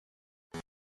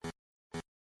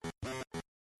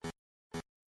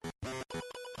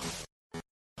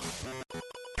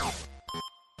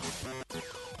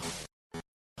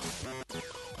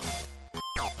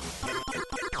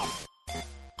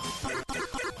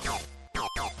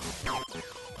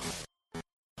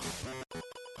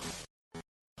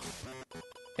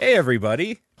Hey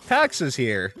everybody, PAX is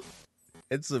here.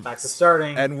 It's a Tax is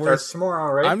starting. and we're Starts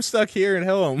tomorrow, right? I'm stuck here at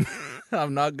home.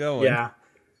 I'm not going. Yeah.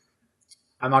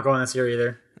 I'm not going this year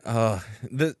either.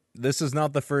 This is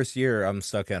not the first year I'm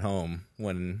stuck at home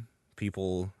when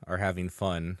people are having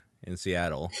fun in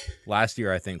Seattle. Last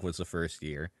year I think was the first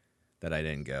year that I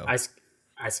didn't go.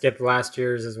 I skipped last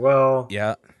year's as well.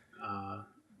 Yeah.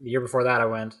 The year before that I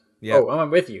went. Yeah. Oh, I went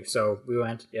with you, so we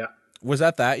went. Yeah. Was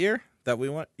that year that we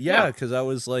went? Yeah, Yeah. because that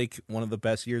was like one of the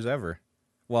best years ever.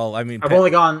 Well, I mean, I've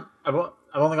only gone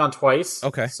twice.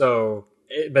 Okay.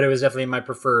 But it was definitely my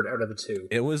preferred out of the two.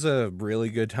 It was a really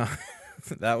good time.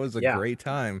 That was a great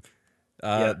time.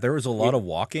 Yeah. There was a lot of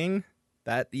walking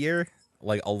that year,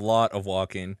 like a lot of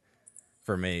walking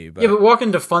for me. But But walk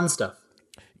into fun stuff.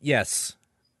 yes,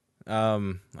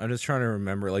 I'm just trying to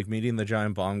remember, like meeting the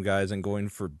Giant Bomb guys and going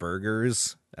for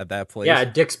burgers at that place. Yeah,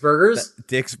 Dick's Burgers.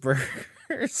 Dick's Burgers.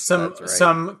 Some That's right.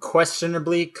 some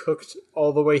questionably cooked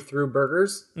all the way through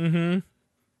burgers. Mm-hmm.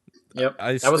 Yep,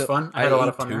 that was fun. I had a lot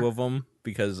of fun. Two of them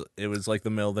because it was like the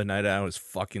middle of the night and I was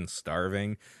fucking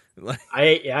starving.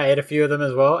 I ate a few of them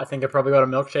as well. I think I probably got a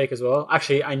milkshake as well.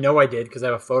 Actually, I know I did because I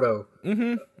have a photo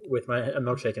with a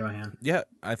milkshake in my hand. Yeah,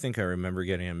 I think I remember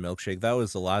getting a milkshake. That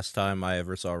was the last time I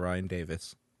ever saw Ryan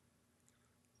Davis.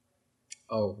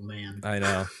 Oh man, I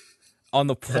know. On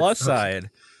the plus side,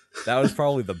 that was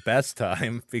probably the best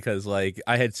time because like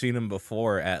I had seen him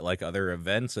before at like other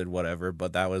events and whatever,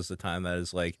 but that was the time that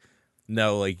is like,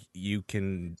 no, like you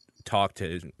can talk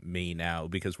to me now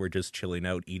because we're just chilling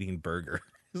out eating burgers.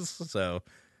 So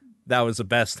that was the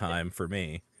best time for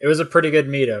me. it was a pretty good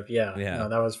meetup. Yeah, Yeah. no,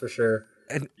 that was for sure.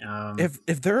 And If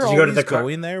if they're did you go to always the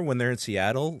going there when they're in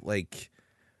Seattle, like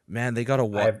man, they gotta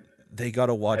watch. They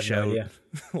gotta watch no out. idea.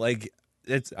 Like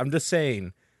I'm just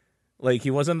saying. Like,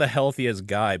 he wasn't the healthiest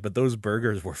guy, but those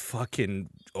burgers were fucking,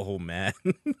 oh man,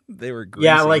 they were greasy.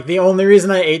 Yeah, like the only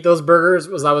reason I ate those burgers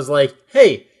was I was like,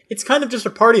 hey, it's kind of just a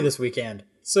party this weekend,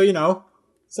 so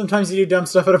sometimes you do dumb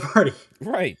stuff at a party.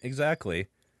 Right, exactly.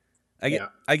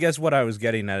 I guess what I was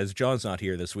getting at is John's not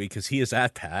here this week because he is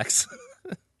at PAX.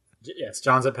 Yes,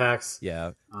 John's at PAX.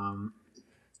 Yeah.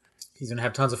 He's gonna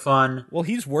have tons of fun. Well,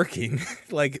 he's working.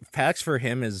 Like, PAX for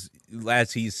him is,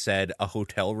 as he's said, a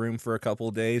hotel room for a couple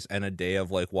of days and a day of,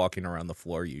 like, walking around the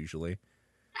floor usually.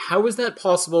 How is that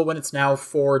possible when it's now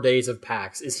 4 days of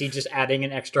PAX? Is he just adding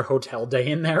an extra hotel day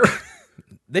in there?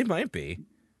 They might be.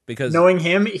 Because Knowing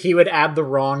him, he would add the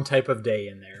wrong type of day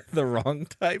in there. the wrong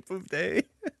type of day.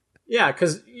 Yeah,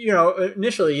 because,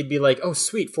 initially you'd be like, oh,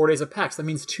 sweet, 4 days of PAX. That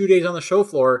means 2 days on the show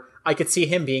floor. I could see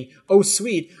him being, oh,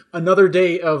 sweet, another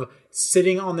day of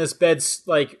sitting on this bed,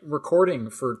 like, recording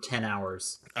for 10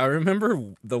 hours. I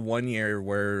remember the one year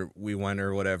where we went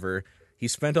or whatever, he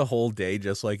spent a whole day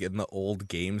just, like, in the old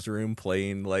games room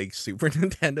playing, like, Super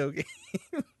Nintendo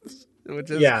games.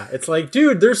 Yeah, it's like,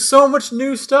 dude, there's so much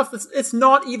new stuff. It's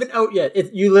not even out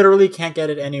yet. You literally can't get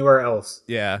it anywhere else.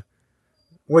 Yeah.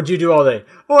 What'd you do all day?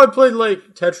 Oh, I played,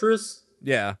 like, Tetris.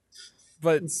 Yeah.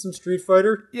 But and some Street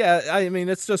Fighter. Yeah, I mean,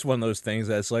 it's just one of those things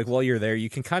that's like, while you're there, you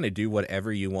can kind of do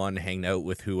whatever you want, hang out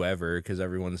with whoever, because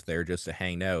everyone's there just to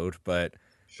hang out. But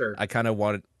sure, I kind of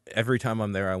want, every time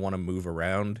I'm there, I want to move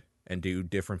around and do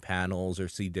different panels or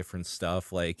see different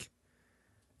stuff. Like,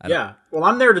 yeah. Well,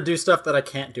 I'm there to do stuff that I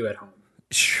can't do at home.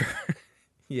 Sure.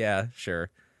 Yeah,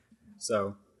 sure.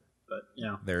 So, but,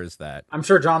 there's that. I'm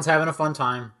sure John's having a fun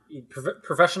time.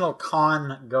 Professional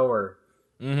con goer.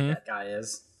 That guy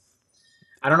is.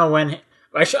 I don't know when.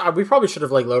 We probably should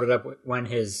have loaded up when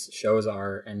his shows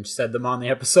are and said them on the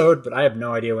episode, but I have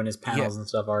no idea when his panels and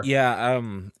stuff are. Yeah,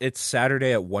 it's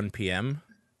Saturday at 1 p.m.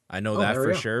 I know that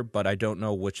for sure, but I don't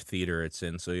know which theater it's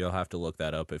in, so you'll have to look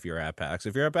that up if you're at PAX.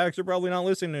 If you're at PAX, you're probably not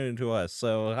listening to us,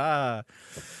 so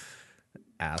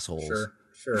assholes.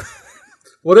 Sure.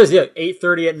 What is it?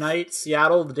 8:30 at night,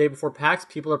 Seattle, the day before PAX.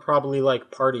 People are probably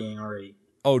partying already.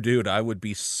 Oh, dude, I would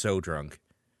be so drunk.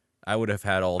 I would have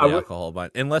had all the alcohol,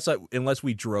 but unless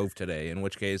we drove today, in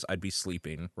which case I'd be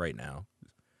sleeping right now.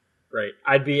 Right,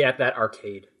 I'd be at that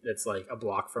arcade that's a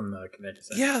block from the convention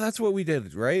center. Yeah, that's what we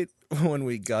did, right? When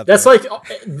we got that's there.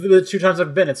 The 2 times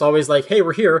I've been. It's always hey,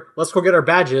 we're here. Let's go get our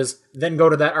badges, then go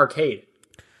to that arcade.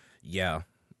 Yeah,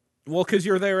 well, because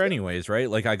you're there anyways, right?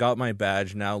 I got my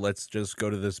badge. Now let's just go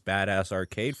to this badass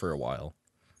arcade for a while.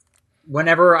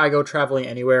 Whenever I go traveling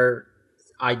anywhere,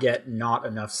 I get not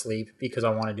enough sleep because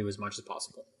I want to do as much as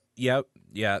possible. Yep.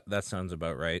 Yeah, that sounds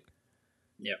about right.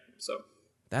 Yep. So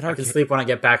that I can sleep when I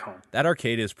get back home. That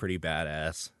arcade is pretty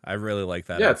badass. I really like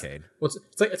that arcade.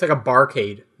 It's like a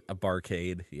barcade. A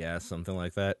barcade, yeah, something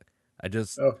like that. I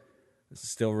just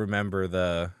still remember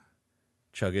the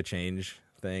chug a change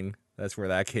thing That's where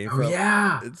that came Oh from.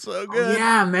 yeah. It's so Oh good.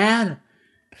 yeah, man.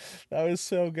 That was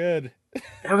so good.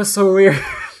 That was so weird.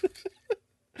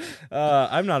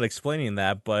 I'm not explaining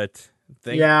that, but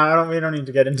Yeah, we don't need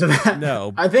to get into that.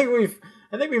 No. I think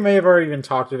we may have already even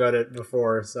talked about it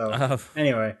before. So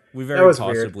anyway, we that very was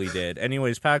possibly weird. did.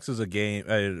 Anyways, PAX is a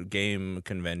game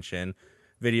convention.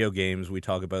 Video games, we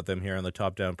talk about them here on the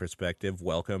Top Down Perspective.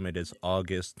 Welcome. It is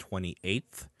August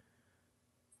 28th.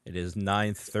 It is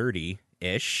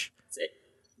 9:30-ish.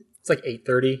 It's like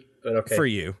 8:30, but okay. For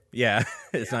you. Yeah,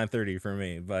 it's 9:30 for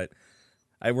me, but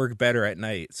I work better at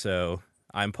night. So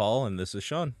I'm Paul, and this is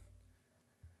Sean.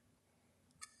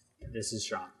 This is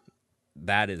Sean.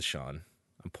 That is Sean.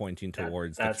 I'm pointing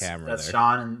towards the camera that's there.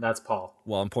 Sean, and that's Paul.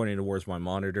 Well, I'm pointing towards my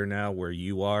monitor now where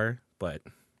you are, but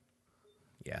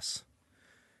yes.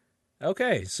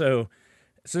 Okay, so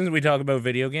since we talk about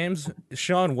video games,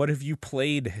 Sean, what have you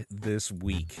played this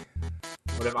week?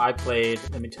 What have I played?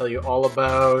 Let me tell you all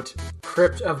about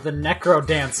Crypt of the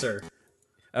Necrodancer.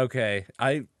 Okay,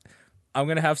 I'm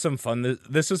gonna have some fun.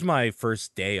 This is my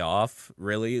first day off,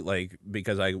 really, like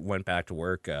because I went back to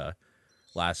work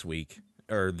last week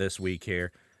or this week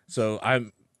here. So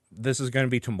this is gonna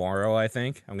be tomorrow. I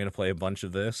think I'm gonna play a bunch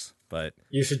of this, but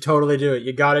you should totally do it.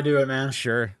 You got to do it, man.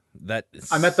 Sure.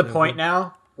 I'm at the point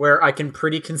now where I can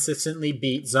pretty consistently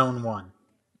beat Zone 1.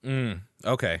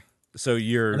 Okay. So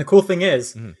And the cool thing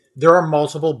is, there are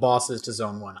multiple bosses to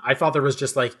Zone 1. I thought there was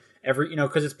just like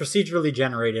because it's procedurally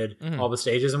generated, all the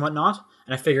stages and whatnot.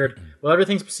 And I figured, well,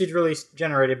 everything's procedurally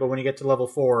generated, but when you get to level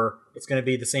 4, it's going to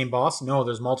be the same boss. No,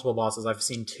 there's multiple bosses. I've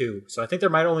seen 2. So I think there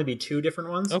might only be 2 different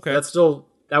ones. Okay.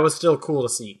 That was still cool to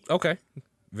see. Okay.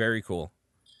 Very cool.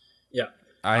 Yeah.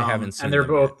 I haven't seen and they're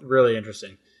them both really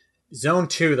interesting. Zone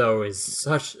 2, though, is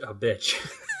such a bitch.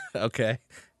 Okay.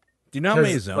 Do you know how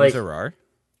many zones there are?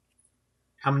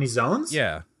 How many zones?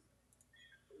 Yeah.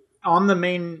 On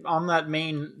that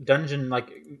main dungeon,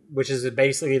 which is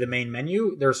basically the main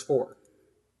menu, there's 4.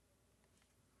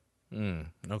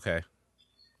 Okay.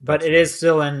 But it is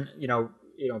still in,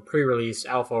 pre-release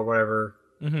alpha or whatever.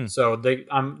 Mm-hmm. So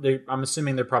I'm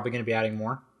assuming they're probably going to be adding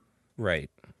more. Right.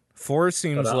 4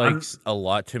 seems a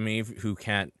lot to me who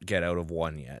can't get out of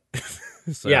 1 yet.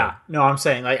 So. Yeah. No, I'm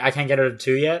saying I can't get out of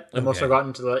 2 yet. The most I've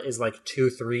gotten to is 2,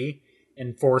 3,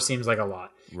 and 4 seems like a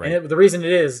lot. Right. And the reason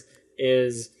it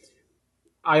is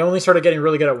I only started getting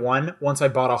really good at 1 once I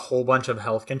bought a whole bunch of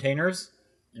health containers.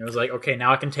 And it was like, okay,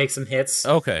 now I can take some hits.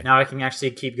 Okay. Now I can actually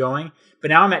keep going. But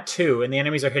now I'm at 2, and the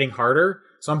enemies are hitting harder.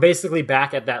 So I'm basically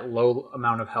back at that low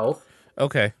amount of health.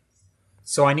 Okay.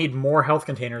 So I need more health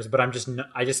containers, but I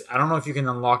don't know if you can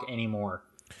unlock any more.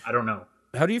 I don't know.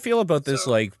 How do you feel about this,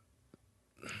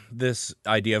 this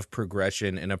idea of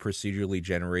progression in a procedurally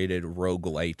generated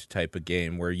roguelite type of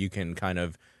game where you can kind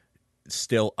of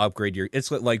still upgrade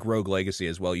it's like Rogue Legacy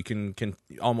as well. You can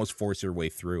almost force your way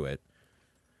through it.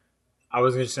 I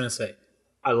was just going to say,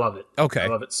 I love it. Okay. I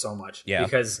love it so much. Yeah.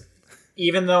 Because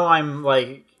even though I'm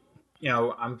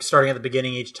I'm starting at the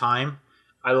beginning each time,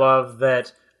 I love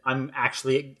that I'm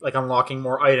actually unlocking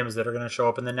more items that are going to show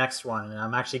up in the next one, and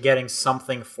I'm actually getting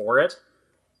something for it.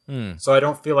 So I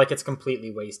don't feel like it's completely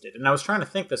wasted. And I was trying to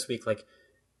think this week,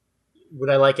 would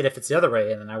I like it if it's the other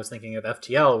way? And then I was thinking of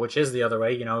FTL, which is the other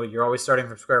way. You're always starting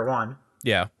from square one.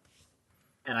 Yeah.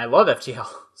 And I love FTL,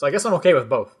 so I guess I'm okay with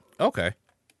both. Okay.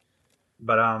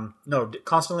 But no,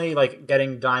 constantly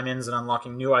getting diamonds and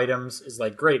unlocking new items is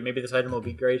great. Maybe this item will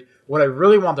be great. What I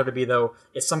really want there to be though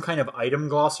is some kind of item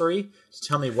glossary to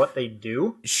tell me what they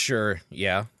do. Sure,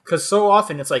 yeah. Because so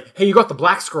often it's hey, you got the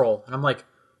black scroll, and I'm like,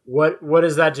 what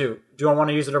does that do? Do I want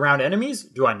to use it around enemies?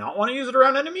 Do I not want to use it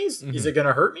around enemies? Mm-hmm. Is it going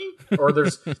to hurt me? Or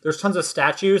there's tons of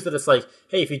statues that it's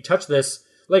hey, if you touch this,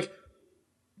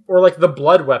 or the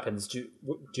blood weapons. Do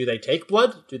they take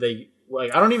blood? Do they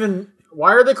I don't even.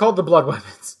 Why are they called the blood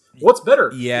weapons? What's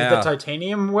better? Yeah. Is the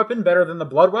titanium weapon better than the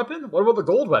blood weapon? What about the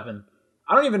gold weapon?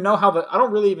 I don't really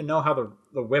even know how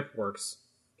the whip works,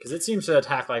 because it seems to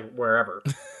attack wherever.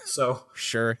 So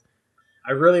sure.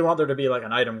 I really want there to be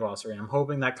an item glossary. I'm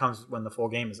hoping that comes when the full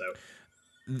game is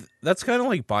out. That's kind of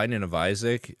like Binding of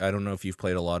Isaac. I don't know if you've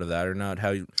played a lot of that or not.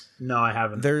 No, I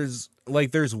haven't. There's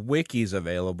wikis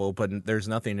available, but there's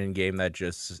nothing in game that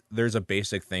there's a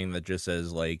basic thing that just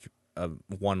says a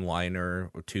one-liner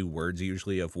or 2 words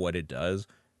usually of what it does,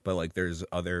 but there's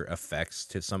other effects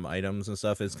to some items and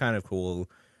stuff. It's kind of cool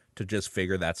to just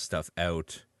figure that stuff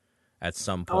out at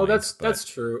some point. Oh, that's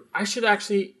true. I should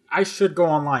go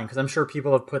online, because I'm sure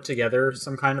people have put together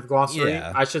some kind of glossary.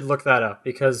 Yeah. I should look that up,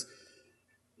 because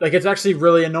it's actually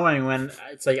really annoying when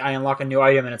it's I unlock a new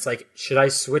item and it's should I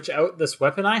switch out this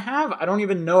weapon I have? I don't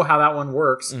even know how that one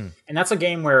works. And that's a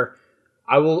game where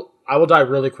I I will die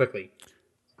really quickly.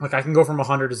 Like, I can go from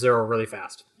 100 to 0 really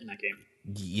fast in that game.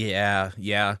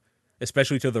 Yeah.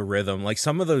 Especially to the rhythm. Like,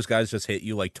 some of those guys just hit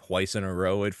you, like, twice in a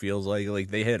row, it feels like. Like,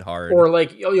 they hit hard. Or,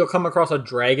 like, you'll come across a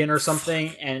dragon or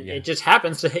something, and it just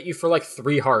happens to hit you for, like,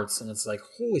 3 hearts, and it's like,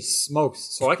 holy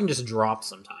smokes. So I can just drop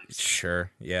sometimes. Sure,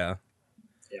 yeah.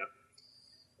 Yeah.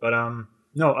 But,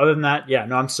 no, other than that, yeah,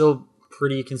 no, I'm still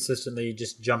pretty consistently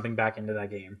just jumping back into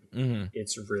that game. Mm-hmm.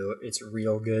 It's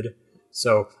real good.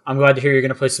 So I'm glad to hear you're going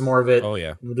to play some more of it. Oh,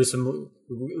 yeah. We'll do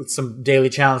some daily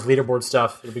challenge leaderboard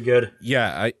stuff. It'll be good.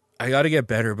 Yeah, I got to get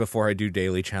better before I do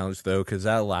daily challenge, though, because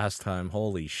that last time,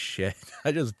 holy shit,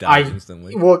 I just died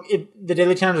instantly. Well, the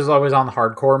daily challenge is always on the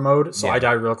hardcore mode, so I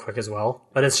die real quick as well.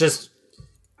 But it's just,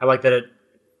 I like that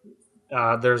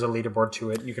there's a leaderboard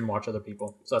to it, and you can watch other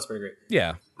people. So that's pretty great.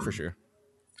 Yeah, for sure.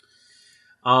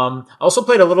 I also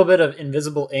played a little bit of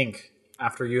Invisible Ink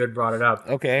after you had brought it up.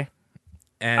 Okay.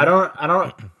 And I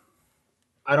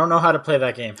don't know how to play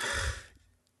that game.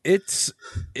 It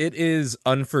is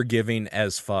unforgiving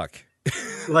as fuck.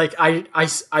 Like I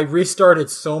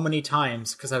restarted so many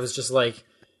times because I was just like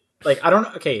I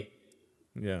don't. Okay.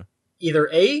 Yeah. Either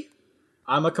A,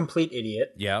 I'm a complete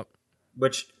idiot. Yeah.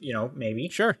 Which, maybe.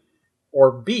 Sure.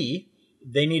 Or B,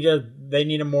 they need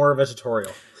a more of a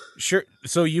tutorial. Sure.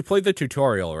 So you played the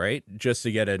tutorial, right? Just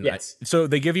to get an... Yes. So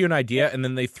they give you an idea, and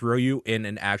then they throw you in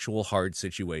an actual hard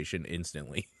situation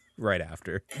instantly, right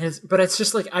after. But it's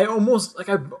just like, almost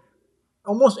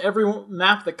every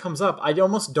map that comes up, I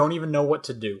almost don't even know what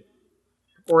to do.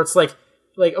 Or it's like,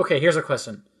 okay, here's a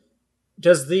question.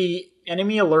 Does the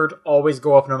enemy alert always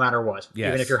go up no matter what? Yes.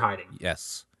 Even if you're hiding?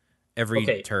 Yes.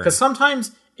 Every turn. Because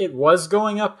sometimes it was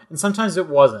going up, and sometimes it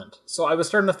wasn't. So I was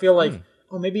starting to feel like,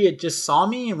 oh, maybe it just saw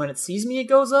me, and when it sees me, it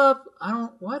goes up.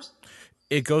 What?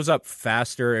 It goes up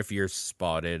faster if you're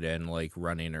spotted and, like,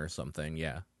 running or something,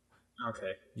 yeah.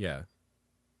 Okay. Yeah.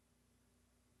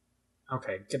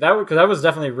 Okay, because that was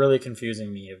definitely really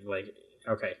confusing me. Of like,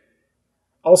 okay.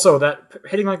 Also, that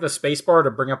hitting like the spacebar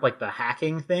to bring up like the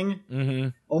hacking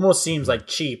thing almost seems like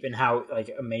cheap in how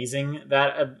like amazing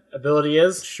that ability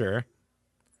is. Sure.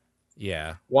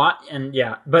 Yeah. What? And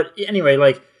yeah, but anyway,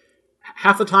 like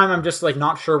half the time I'm just like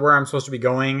not sure where I'm supposed to be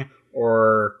going,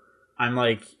 or I'm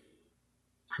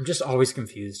just always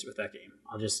confused with that game.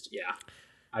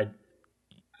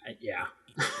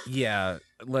 Yeah,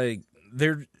 like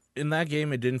there in that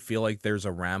game, it didn't feel like there's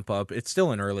a ramp up. It's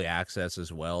still in early access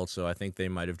as well, so I think they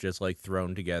might have just like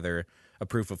thrown together a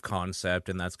proof of concept,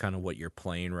 and that's kind of what you're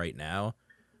playing right now.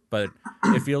 But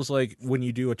it feels like when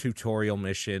you do a tutorial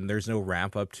mission, there's no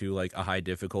ramp up to like a high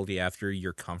difficulty after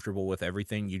you're comfortable with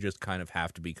everything. You just kind of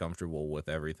have to be comfortable with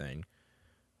everything.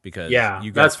 Because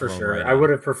that's for sure. Right, I would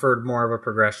have preferred more of a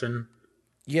progression.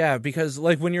 Yeah, because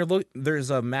like when you're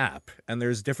there's a map and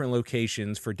there's different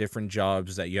locations for different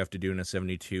jobs that you have to do in a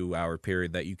 72-hour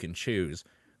period that you can choose.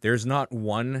 There's not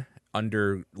one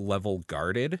under level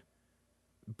guarded,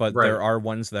 but there are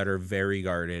ones that are very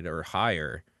guarded or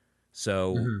higher.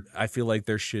 So I feel like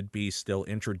there should be still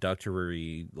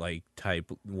introductory like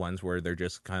type ones where they're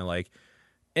just kind of like,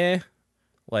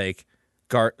 like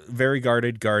very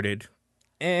guarded,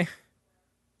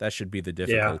 That should be the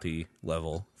difficulty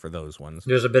level for those ones.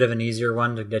 There's a bit of an easier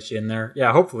one to get you in there.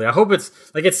 Yeah, hopefully. I hope it's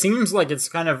like it seems like it's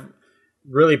kind of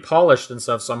really polished and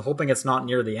stuff. So I'm hoping it's not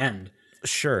near the end.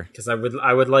 Sure, because I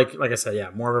would like I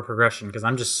said, more of a progression because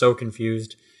I'm just so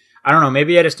confused. I don't know.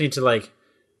 Maybe I just need to like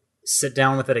sit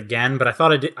down with it again. But I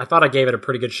thought I gave it a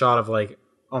pretty good shot of like,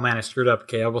 oh man, I screwed up.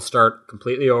 Okay, I will start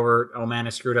completely over. Oh man, I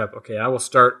screwed up. Okay, I will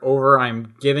start over.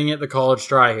 I'm giving it the college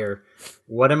try here.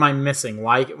 What am I missing?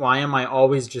 Why am I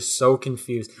always just so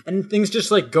confused? And things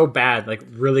just like go bad like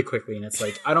really quickly, and it's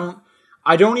like I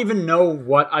don't even know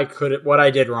what I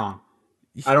did wrong.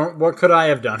 What could I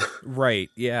have done? Right,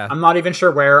 yeah. I'm not even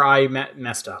sure where I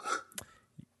messed up.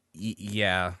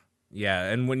 Yeah,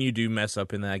 and when you do mess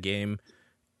up in that game,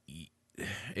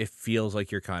 it feels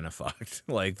like you're kind of fucked.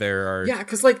 Like there are... Yeah,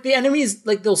 because like the enemies,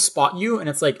 like they'll spot you, and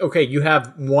it's like, okay, you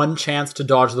have one chance to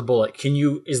dodge the bullet.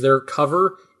 Is there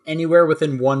cover anywhere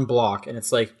within one block? And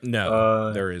it's like,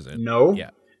 no, there isn't. No?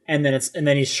 Yeah. And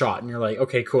then he's shot, and you're like,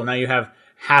 okay, cool, now you have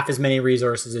half as many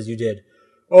resources as you did.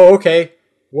 Oh, okay.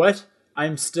 What?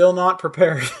 I'm still not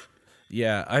prepared.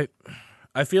 Yeah,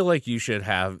 I feel like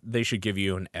they should give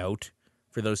you an out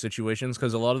for those situations,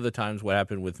 because a lot of the times what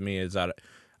happened with me is that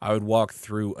I would walk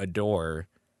through a door,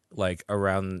 like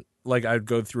around, like I'd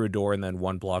go through a door and then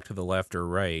one block to the left or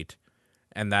right,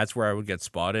 and that's where I would get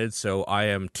spotted. So I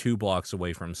am 2 blocks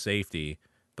away from safety,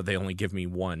 but they only give me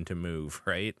 1 to move,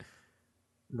 right?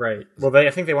 Right. Well,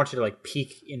 I think they want you to like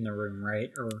peek in the room,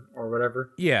 right, or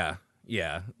whatever. Yeah.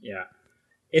 Yeah.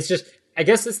 It's just, I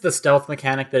guess it's the stealth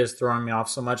mechanic that is throwing me off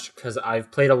so much because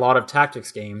I've played a lot of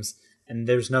tactics games and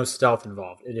there's no stealth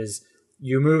involved. It is,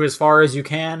 you move as far as you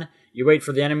can, you wait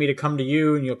for the enemy to come to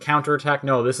you and you'll counterattack.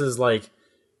 No, this is like,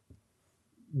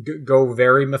 go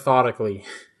very methodically.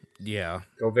 Yeah.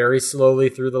 Go very slowly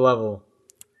through the level,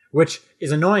 which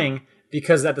is annoying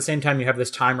because at the same time you have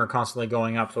this timer constantly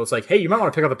going up. So it's like, hey, you might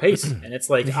want to pick up the pace. And it's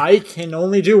like, I can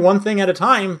only do one thing at a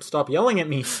time. Stop yelling at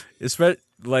me. It's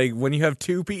like when you have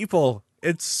two people,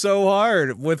 it's so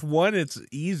hard. With one, it's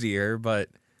easier, but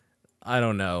I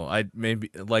don't know.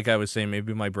 Like I was saying,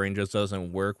 maybe my brain just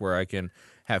doesn't work where I can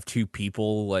have two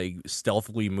people like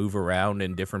stealthily move around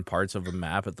in different parts of a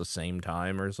map at the same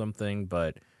time or something,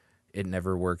 but it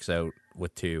never works out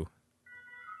with two.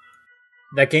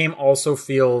 That game also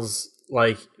feels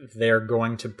like they're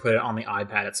going to put it on the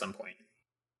iPad at some point.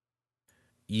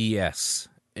 Yes,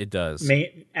 it does.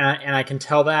 And I can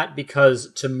tell that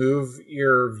because to move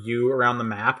your view around the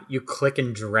map, you click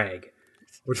and drag,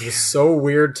 which was so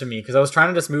weird to me because I was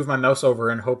trying to just move my mouse over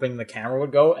and hoping the camera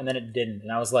would go, and then it didn't.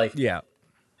 And I was like, yeah,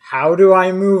 how do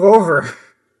I move over?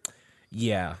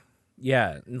 Yeah,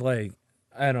 like,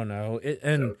 I don't know.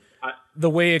 The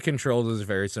way it controls is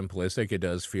very simplistic. It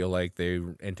does feel like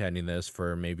they're intending this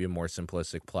for maybe a more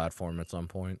simplistic platform at some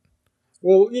point.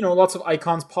 Well, lots of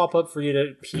icons pop up for you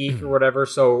to peek or whatever,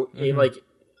 so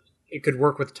it could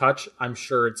work with touch. I'm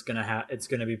sure it's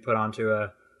gonna be put onto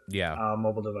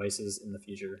mobile devices in the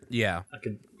future. Yeah, I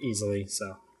could easily.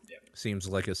 So yeah, seems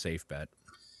like a safe bet.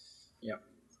 Yeah.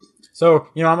 So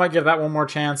I might give that one more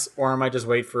chance, or I might just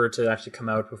wait for it to actually come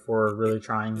out before really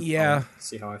trying. Yeah.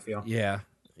 See how I feel. Yeah.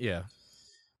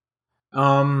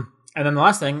 And then the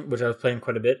last thing, which I was playing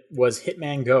quite a bit, was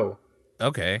Hitman Go.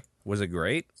 Okay. Was it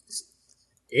great?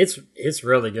 It's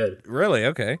really good. Really?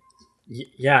 Okay.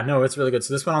 Yeah, no, it's really good.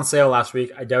 So this went on sale last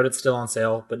week. I doubt it's still on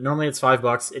sale, but normally it's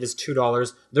 $5. It is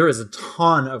 $2. There is a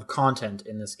ton of content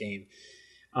in this game.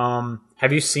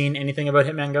 Have you seen anything about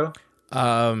Hitman Go?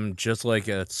 Just like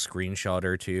a screenshot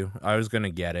or two. I was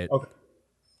gonna get it. Okay.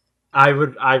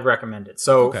 I recommend it.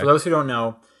 So for those who don't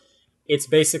know, it's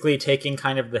basically taking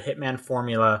kind of the Hitman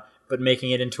formula but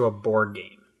making it into a board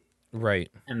game.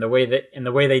 Right. And the way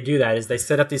they do that is they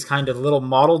set up these kind of little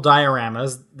model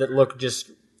dioramas that look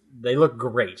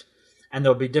great. And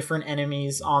there'll be different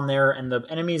enemies on there, and the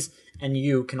enemies and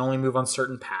you can only move on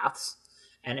certain paths.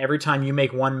 And every time you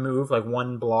make one move, like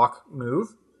one block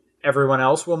move, everyone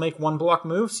else will make one block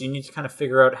move. So you need to kind of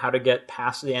figure out how to get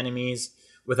past the enemies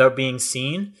without being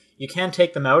seen. You can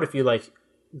take them out if you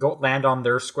go land on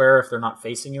their square if they're not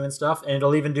facing you and stuff. And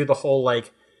it'll even do the whole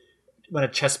when a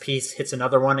chess piece hits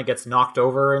another one, it gets knocked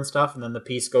over and stuff, and then the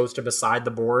piece goes to beside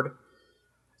the board.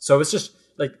 So it's just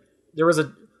there was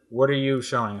a. What are you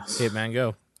showing us? Hitman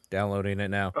Go. Downloading it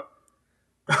now.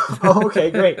 Oh, okay,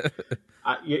 great.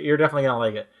 You're definitely gonna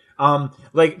like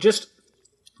it. Just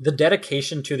the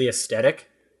dedication to the aesthetic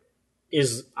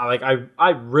is I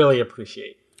really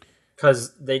appreciate,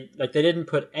 because they didn't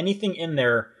put anything in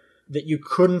there that you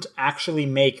couldn't actually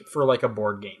make for a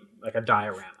board game, like a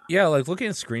diorama. Yeah, looking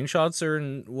at screenshots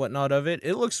and whatnot of it,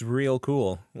 it looks real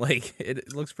cool.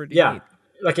 It looks pretty neat.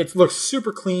 It looks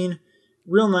super clean,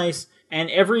 real nice. And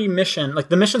every mission,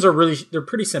 the missions they're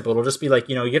pretty simple. It'll just be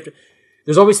you have to.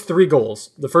 There's always 3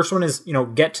 goals. The first one is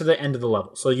get to the end of the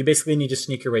level. So you basically need to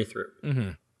sneak your way through. Mm-hmm.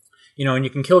 And you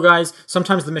can kill guys.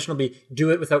 Sometimes the mission will be do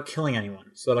it without killing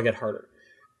anyone, so that'll get harder.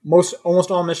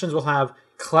 Almost all missions will have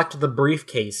collect the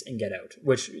briefcase and get out,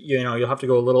 which you'll have to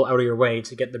go a little out of your way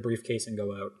to get the briefcase and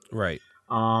go out. Right.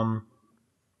 And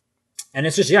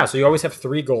it's just so you always have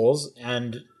 3 goals,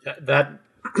 and that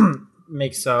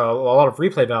makes a lot of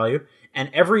replay value. And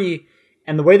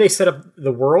the way they set up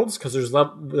the worlds, because there's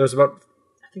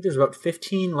about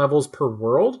 15 levels per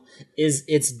world,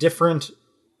 it's different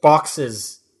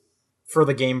boxes for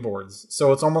the game boards.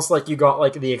 So it's almost like you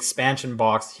got the expansion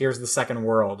box. Here's the second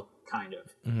world, kind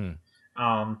of.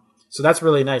 Mm-hmm. So that's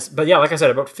really nice. But yeah, like I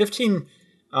said, about 15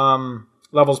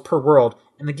 levels per world,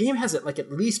 and the game has at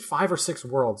least 5 or 6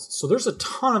 worlds. So there's a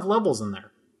ton of levels in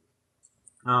there.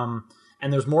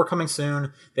 And there's more coming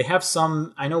soon. They have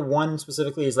some. I know one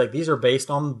specifically is these are based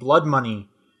on Blood Money.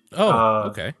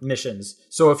 Missions.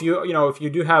 So if you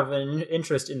do have an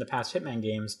interest in the past Hitman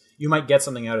games, you might get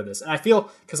something out of this. And I feel,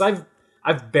 because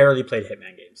I've barely played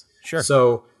Hitman games. Sure.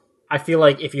 So I feel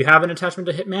like if you have an attachment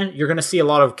to Hitman, you're going to see a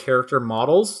lot of character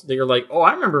models that you're oh,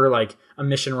 I remember a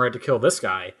mission where I had to kill this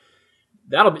guy.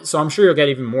 So I'm sure you'll get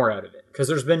even more out of it, because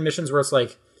there's been missions where it's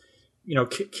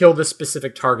kill this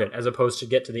specific target as opposed to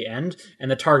get to the end, and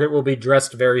the target will be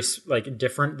dressed very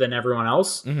different than everyone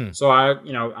else. Mm-hmm. So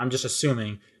I'm just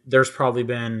assuming there's probably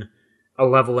been a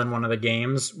level in one of the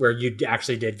games where you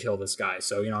actually did kill this guy.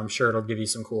 So, I'm sure it'll give you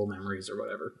some cool memories or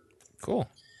whatever. Cool.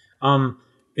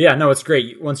 Yeah, no, it's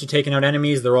great. Once you've taken out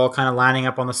enemies, they're all kind of lining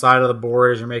up on the side of the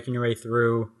board as you're making your way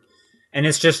through. And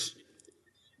it's just,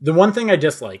 the one thing I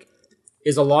dislike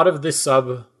is a lot of the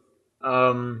sub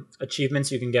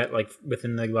achievements you can get like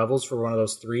within the levels for one of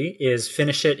those 3 is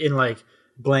finish it in like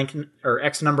blank or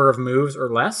X number of moves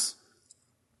or less.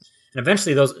 And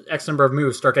eventually those X number of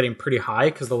moves start getting pretty high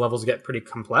because the levels get pretty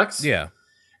complex. Yeah.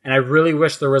 And I really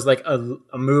wish there was like a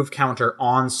move counter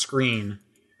on screen,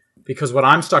 because what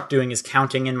I'm stuck doing is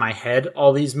counting in my head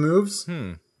all these moves,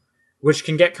 which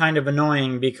can get kind of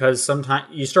annoying because sometimes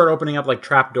you start opening up like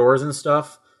trap doors and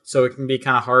stuff. So it can be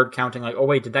kind of hard counting like, oh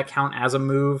wait, did that count as a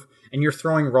move? And you're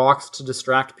throwing rocks to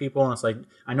distract people. And it's like,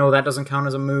 I know that doesn't count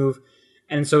as a move.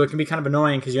 And so it can be kind of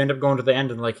annoying because you end up going to the end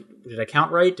and like, did I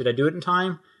count right? Did I do it in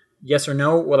time? Yes or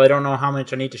no? Well, I don't know how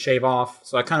much I need to shave off.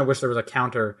 So I kind of wish there was a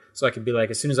counter so I could be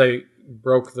like, as soon as I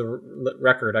broke the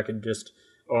record, I could just,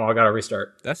 I got to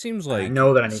restart. That seems like I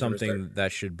know that I need something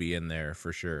that should be in there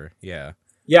for sure. Yeah.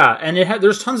 Yeah, and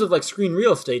there's tons of like screen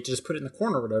real estate to just put it in the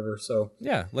corner or whatever. So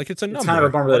yeah, like it's a number. It's kind of a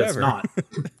bummer whatever. that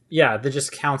it's not. Yeah, that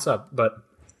just counts up, but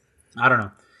I don't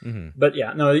know. Mm-hmm. But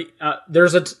yeah, no,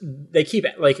 they keep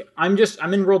like I'm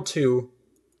in World 2.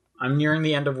 I'm nearing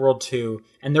the end of World 2,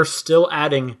 and they're still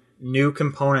adding new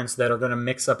components that are going to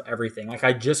mix up everything. Like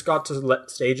I just got to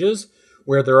stages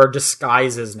where there are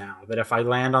disguises now, that if I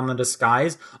land on the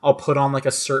disguise, I'll put on like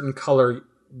a certain color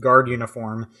guard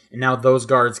uniform, and now those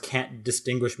guards can't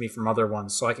distinguish me from other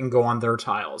ones, so I can go on their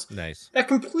tiles. Nice. That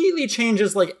completely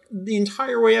changes like the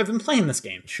entire way I've been playing this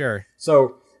game. Sure.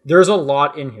 So there's a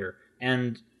lot in here,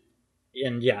 and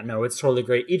yeah, no, it's totally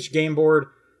great. Each game board,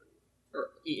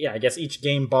 I guess each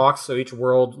game box, so each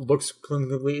world looks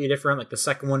completely different. Like the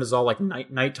second one is all like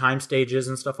nighttime stages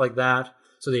and stuff like that,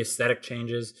 so the aesthetic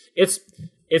changes. It's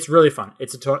really fun.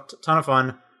 It's a ton of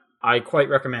fun. I quite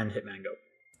recommend Hitman Go.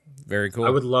 Very cool. I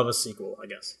would love a sequel, I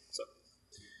guess. So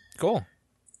cool.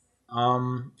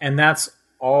 And that's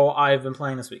all I've been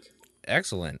playing this week.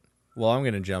 Excellent. Well, I'm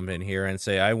going to jump in here and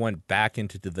say I went back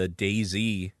into the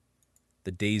DayZ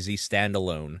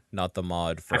standalone, not the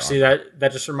mod. For Actually,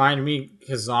 that just reminded me,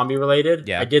 because zombie related.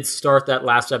 Yeah. I did start that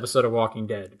last episode of Walking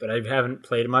Dead, but I haven't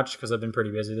played much because I've been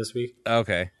pretty busy this week.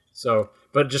 Okay. So,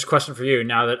 but just question for you: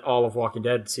 now that all of Walking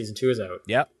Dead season 2 is out,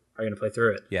 yep, are you going to play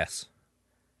through it? Yes.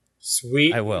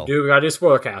 Sweet. I will. We gotta do a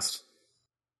spoiler cast.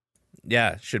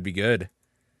 Yeah, should be good.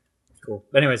 Cool.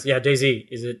 But anyways, yeah, DayZ,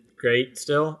 is it great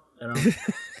still? I don't know.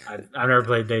 I've never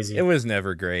played DayZ. It was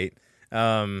never great.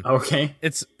 Okay.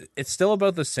 It's still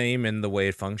about the same in the way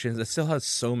it functions. It still has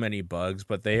so many bugs,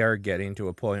 but they are getting to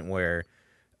a point where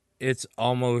it's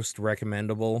almost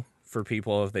recommendable for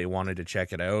people if they wanted to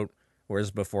check it out.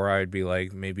 Whereas before I'd be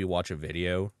like, maybe watch a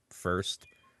video first.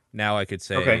 Now I could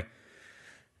say, okay.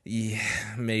 Yeah,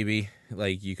 maybe.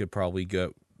 Like, you could probably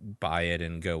go buy it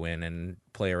and go in and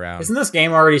play around. Isn't this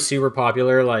game already super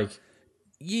popular? Like,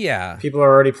 yeah, people are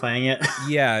already playing it.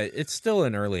 Yeah, it's still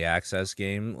an early access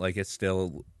game. Like, it's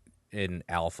still in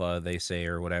alpha, they say,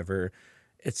 or whatever.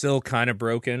 It's still kind of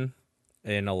broken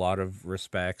in a lot of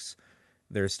respects.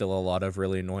 There's still a lot of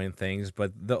really annoying things,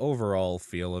 but the overall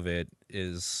feel of it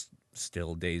is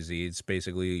still DayZ. It's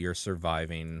basically you're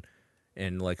surviving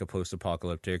in like a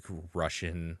post-apocalyptic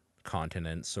Russian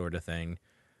continent sort of thing.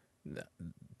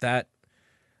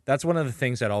 That's one of the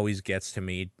things that always gets to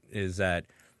me, is that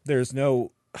there's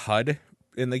no HUD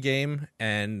in the game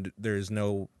and there's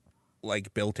no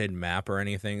like built-in map or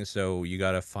anything, so you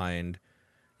got to find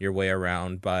your way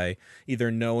around by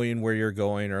either knowing where you're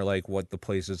going or like what the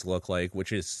places look like,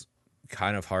 which is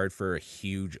kind of hard for a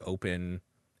huge open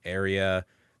area.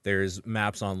 There's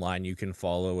maps online you can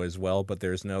follow as well, but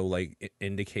there's no like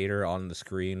indicator on the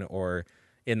screen or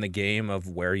in the game of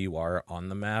where you are on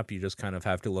the map. You just kind of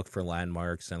have to look for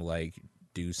landmarks and like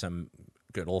do some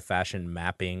good old-fashioned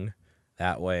mapping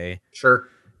that way. Sure.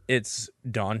 It's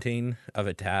daunting of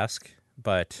a task,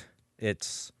 but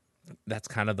that's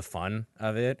kind of the fun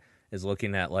of it, is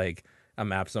looking at like a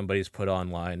map somebody's put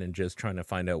online and just trying to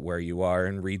find out where you are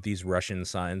and read these Russian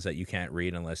signs that you can't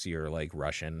read unless you're like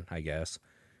Russian, I guess.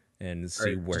 And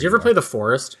see where. Did you ever play The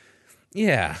Forest?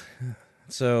 Yeah.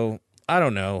 So I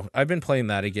don't know. I've been playing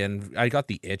that again. I got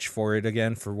the itch for it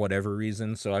again for whatever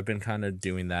reason, so I've been kind of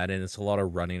doing that, and it's a lot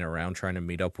of running around trying to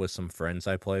meet up with some friends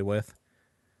I play with,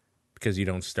 because you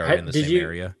don't start in the same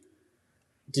area.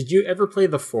 Did you ever play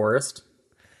The Forest?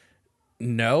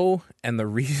 No, and the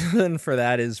reason for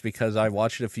that is because I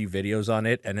watched a few videos on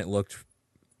it, and it looked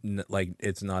like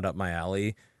it's not up my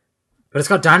alley. But it's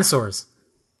got dinosaurs.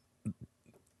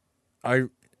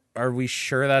 Are we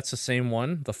sure that's the same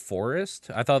one? The Forest?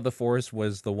 I thought The Forest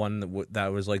was the one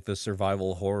that was like the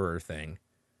survival horror thing.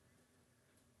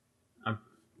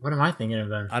 What am I thinking of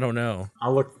then? I don't know.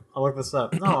 I'll look this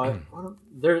up. No,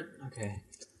 there. Okay.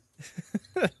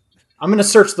 I'm gonna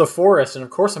search The Forest, and of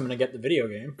course I'm gonna get the video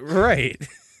game. Right.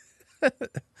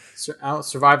 I'll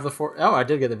survive the forest. Oh, I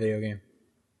did get the video game.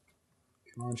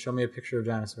 Come on, show me a picture of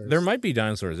dinosaurs. There might be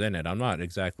dinosaurs in it. I'm not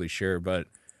exactly sure, but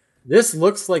this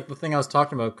looks like the thing I was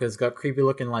talking about because it's got creepy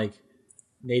looking like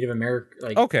Native American,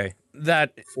 like okay,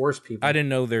 that forest people. I didn't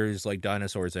know there's like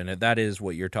dinosaurs in it. That is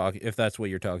what you're talking. If that's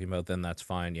what you're talking about, then that's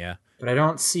fine. Yeah. But I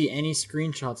don't see any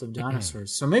screenshots of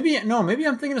dinosaurs. So maybe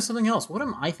I'm thinking of something else. What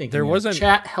am I thinking? There wasn't.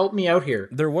 Chat, help me out here.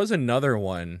 There was another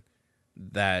one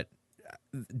that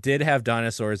did have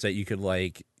dinosaurs that you could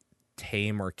like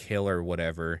tame or kill or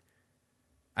whatever.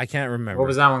 I can't remember. What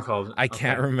was that one called? I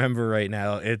can't remember right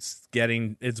now. It's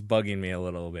bugging me a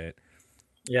little bit.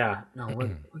 Yeah. No.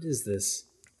 What is this?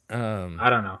 I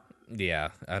don't know. Yeah,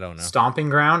 I don't know. Stomping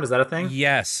Ground, is that a thing?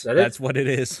 Yes, that's what it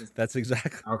is. That's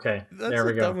exactly. Okay, that's there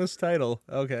we go. The dumbest title.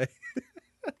 Okay.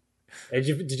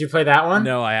 Did you play that one?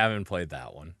 No, I haven't played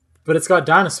that one. But it's got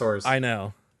dinosaurs. I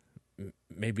know.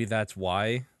 Maybe that's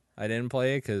why I didn't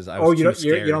play it because I was too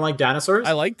scared. You don't like dinosaurs?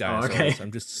 I like dinosaurs. Oh, okay.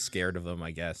 I'm just scared of them,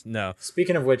 I guess. No.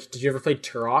 Speaking of which, did you ever play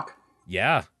Turok?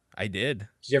 Yeah, I did.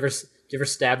 Did you ever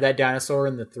stab that dinosaur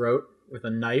in the throat with a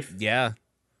knife? Yeah.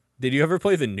 Did you ever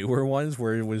play the newer ones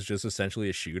where it was just essentially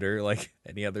a shooter, like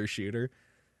any other shooter?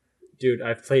 Dude,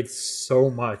 I've played so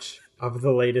much of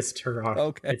the latest Turok.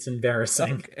 Okay. It's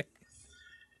embarrassing. Okay.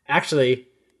 Actually,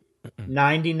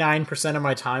 99% of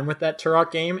my time with that Turok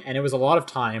game, and it was a lot of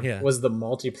time, was the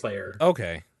multiplayer.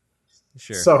 Okay.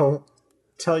 Sure. So,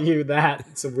 tell you that,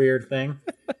 it's a weird thing.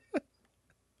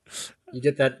 You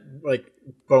get that, like,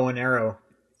 bow and arrow.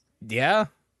 Yeah.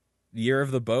 Year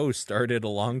of the Bow started a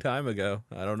long time ago.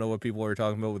 I don't know what people were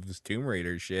talking about with this Tomb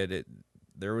Raider shit.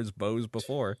 There was bows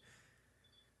before.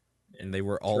 And they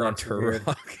were all on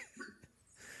Turok.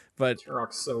 But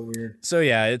Turok's so weird. So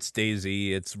yeah, it's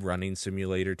DayZ, it's Running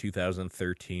Simulator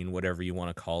 2013, whatever you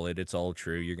want to call it. It's all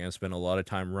true. You're going to spend a lot of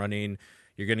time running.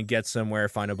 You're going to get somewhere,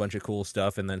 find a bunch of cool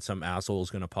stuff, and then some asshole is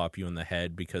going to pop you in the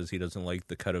head because he doesn't like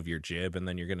the cut of your jib, and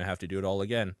then you're going to have to do it all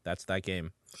again. That's that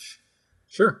game.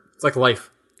 Sure. It's like life.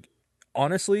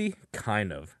 Honestly,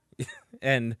 kind of.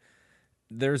 And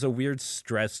there's a weird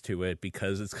stress to it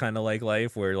because it's kind of like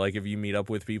life where, like, if you meet up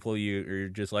with people, you're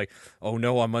just like, oh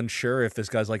no, I'm unsure if this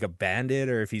guy's like a bandit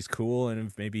or if he's cool and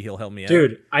if maybe he'll help me out.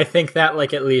 Dude, I think that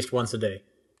like at least once a day.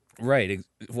 Right.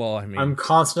 Well, I mean, I'm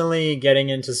constantly getting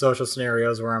into social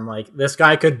scenarios where I'm like, this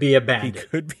guy could be a bandit. He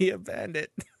could be a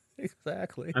bandit.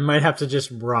 Exactly. I might have to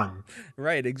just run.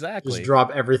 Right, exactly. Just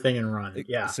drop everything and run.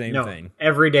 Yeah. Same thing.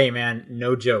 Every day, man.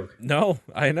 No joke. No,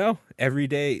 I know. Every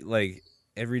day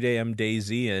I'm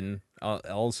DayZ-ing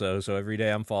also, so every day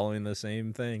I'm following the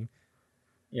same thing.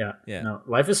 Yeah. No,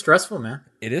 life is stressful, man.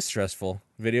 It is stressful.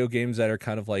 Video games that are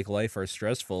kind of like life are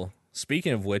stressful.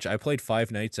 Speaking of which, I played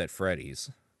Five Nights at Freddy's.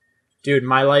 Dude,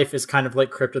 my life is kind of like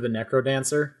Crypto the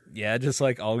Necrodancer. Yeah, just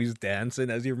like always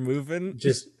dancing as you're moving.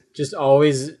 Just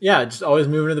always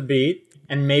moving to the beat.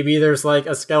 And maybe there's like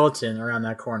a skeleton around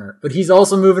that corner. But he's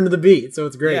also moving to the beat, so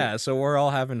it's great. Yeah, so we're all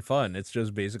having fun. It's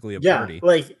just basically a party.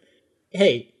 Like,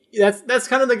 hey, that's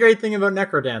kind of the great thing about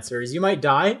Necrodancer is you might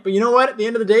die, but you know what? At the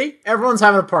end of the day, everyone's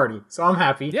having a party. So I'm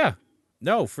happy. Yeah.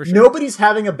 No, for sure. Nobody's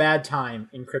having a bad time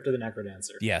in Crypto the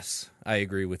Necrodancer. Yes, I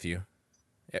agree with you.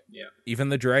 Yeah. Even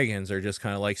the dragons are just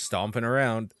kind of like stomping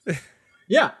around.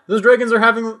 Yeah, those dragons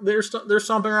are they're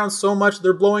stomping around so much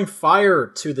they're blowing fire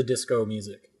to the disco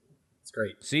music. It's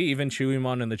great. See, even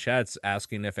Chewymon in the chat's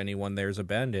asking if anyone there's a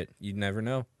bandit. You'd never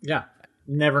know. Yeah,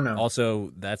 never know.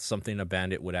 Also, that's something a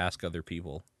bandit would ask other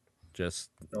people.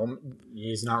 No,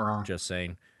 he's not wrong. Just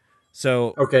saying.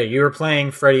 So okay, you were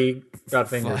playing Freddy Got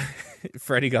Fingered.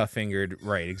 Freddy Got Fingered,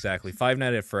 right? Exactly. Five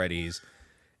Nights at Freddy's.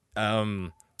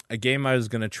 A game I was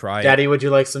gonna try. Daddy, would you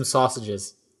like some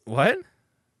sausages? What?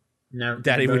 No.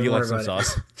 Daddy, would you like some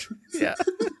sausage? Yeah.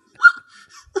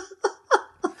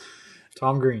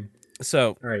 Tom Green.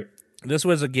 So, all right. This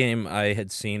was a game I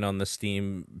had seen on the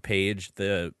Steam page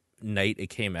the night it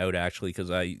came out, actually,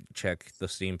 because I check the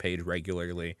Steam page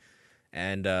regularly.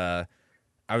 And I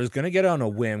was going to get it on a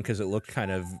whim because it looked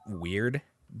kind of weird,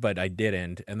 but I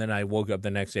didn't. And then I woke up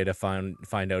the next day to find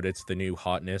out it's the new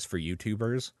hotness for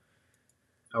YouTubers.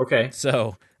 Okay.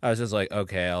 So I was just like,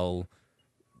 okay, I'll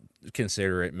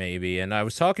consider it maybe. And I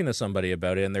was talking to somebody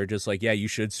about it, and they're just like, yeah, you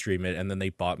should stream it. And then they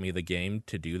bought me the game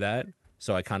to do that.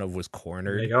 So I kind of was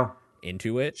cornered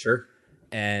into it. Sure.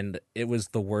 and it was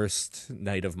the worst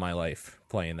night of my life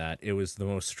playing that. It was the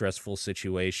most stressful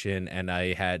situation, and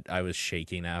I was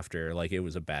shaking after. Like, it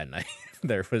was a bad night.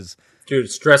 There was, Dude,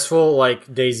 stressful like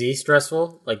DayZ,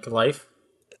 stressful like life.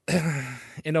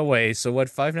 in a way. So what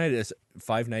Five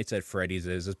Nights at Freddy's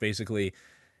is basically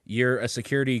you're a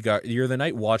security guard. You're the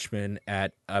night watchman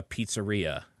at a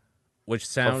pizzeria, which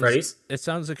Freddy's?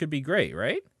 sounds it could be great,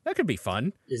 right? That could be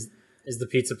fun. Is the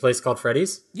pizza place called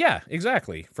Freddy's? Yeah,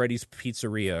 exactly. Freddy's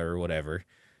Pizzeria or whatever.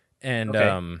 And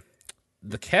Okay.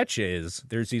 the catch is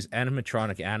there's these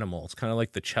animatronic animals, kind of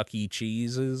like the Chuck E.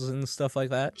 Cheeses and stuff like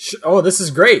that. Oh, this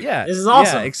is great. Yeah, This is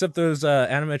awesome. Yeah, except those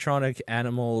animatronic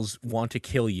animals want to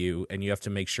kill you, and you have to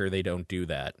make sure they don't do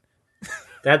that.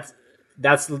 That's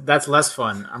less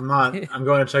fun. I'm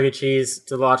going to Chuck E. Cheese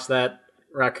to watch that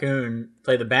raccoon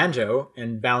play the banjo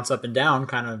and bounce up and down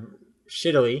kind of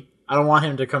shittily. I don't want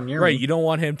him to come near Right, me. you don't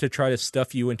want him to try to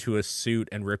stuff you into a suit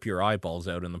and rip your eyeballs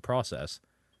out in the process.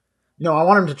 No, I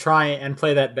want him to try and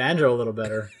play that banjo a little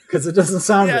better because it doesn't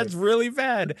sound Yeah, good. it's really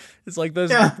bad. It's like those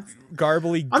Yeah.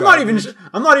 garbly. I'm not even sure.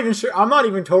 I'm not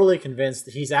even totally convinced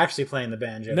that he's actually playing the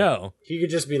banjo. No. He could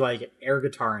just be like air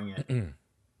guitaring it.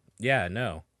 Yeah,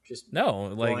 no. Just No,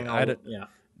 like blowing I don't, yeah.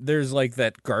 there's like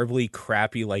that garbly,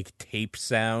 crappy like tape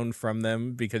sound from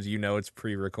them because you know it's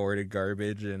pre-recorded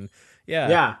garbage, and yeah,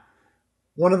 Yeah.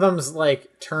 One of them's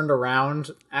like turned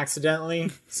around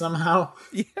accidentally somehow.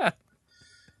 yeah,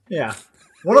 Yeah.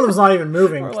 One of them's not even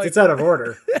moving. Or 'Cause like- it's out of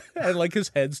order. and like his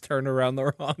head's turned around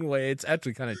the wrong way. It's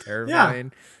actually kind of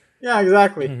terrifying. Yeah,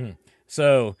 exactly.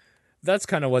 So that's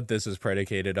kind of what this is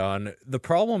predicated on. The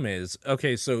problem is,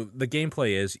 okay, so the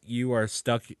gameplay is you are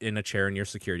stuck in a chair in your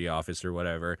security office or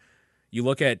whatever. You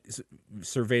look at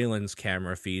surveillance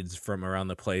camera feeds from around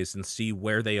the place and see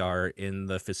where they are in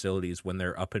the facilities when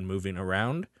they're up and moving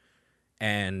around.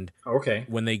 And Okay.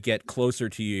 when they get closer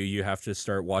to you, you have to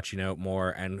start watching out more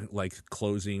and like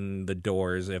closing the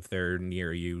doors if they're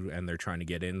near you and they're trying to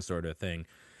get in, sort of thing.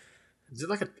 Is it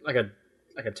like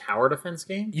a tower defense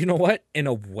game? You know what? In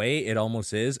a way, it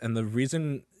almost is. And the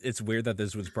reason it's weird that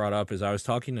this was brought up is I was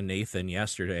talking to Nathan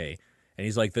yesterday, and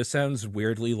he's like, "This sounds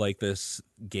weirdly like this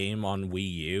game on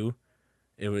Wii U."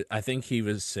 It was. I think he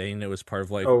was saying it was part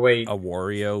of like Oh, wait. a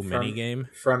Wario mini game.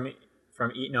 From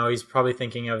no, he's probably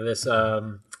thinking of this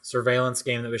surveillance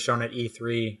game that was shown at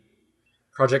E3,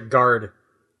 Project Guard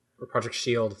or Project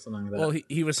Shield, something like that. Well,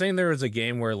 he was saying there was a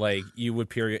game where like you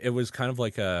would it was kind of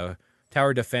like a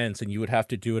tower defense, and you would have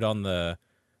to do it on the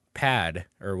pad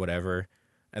or whatever,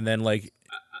 and then like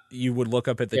you would look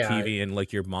up at the Yeah. TV and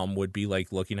like your mom would be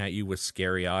like looking at you with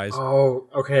scary eyes. Oh,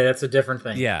 okay, that's a different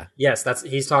thing. Yeah. Yes,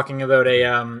 he's talking about a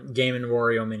Game and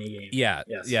Wario mini game. Yeah,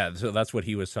 Yes. yeah. So that's what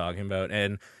he was talking about,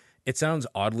 and it sounds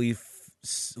oddly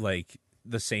like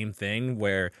the same thing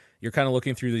where you're kind of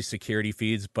looking through these security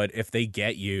feeds, but if they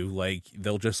get you, like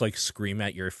they'll just like scream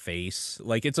at your face,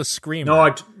 like it's a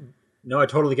screamer. No, I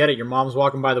totally get it. Your mom's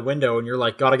walking by the window, and you're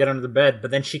like, "Gotta get under the bed," but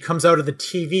then she comes out of the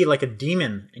TV like a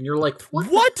demon, and you're like, "What?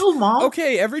 What? the hell, Mom?"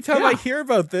 Okay, every time I Yeah. hear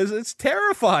about this, it's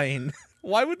terrifying.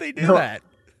 Why would they do No. that?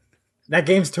 That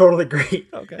game's totally great.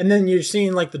 Okay. And then you're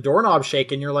seeing like the doorknob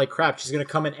shake, and you're like, "Crap, she's gonna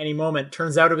come at any moment."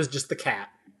 Turns out it was just the cat.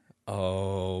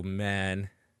 Oh man.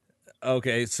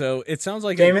 Okay, so it sounds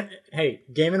like Game and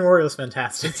Wario's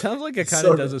fantastic. it sounds like it kind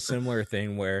So of does good. a similar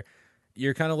thing where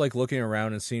you're kind of like looking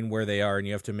around and seeing where they are, and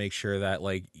you have to make sure that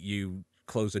like you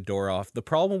close the door off. The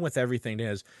problem with everything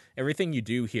is everything you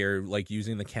do here, like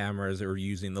using the cameras or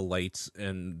using the lights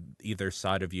in either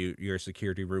side of your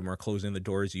security room or closing the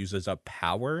doors, uses up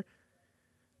power,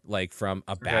 like from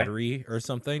a battery or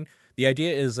something. The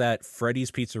idea is that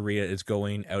Freddy's Pizzeria is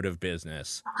going out of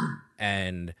business,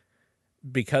 and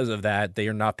because of that, they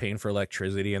are not paying for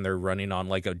electricity, and they're running on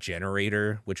like a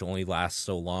generator, which only lasts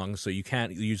so long. So you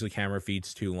can't use the camera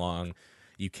feeds too long.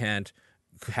 You can't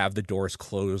have the doors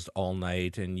closed all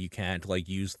night, and you can't like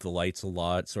use the lights a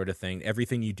lot, sort of thing.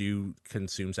 Everything you do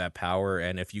consumes that power,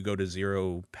 and if you go to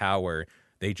zero power,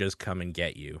 they just come and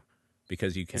get you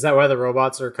because you Is can't. that why the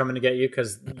robots are coming to get you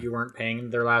because you weren't paying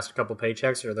their last couple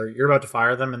paychecks, or you're about to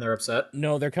fire them and they're upset?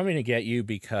 No, they're coming to get you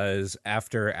because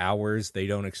after hours, they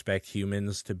don't expect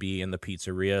humans to be in the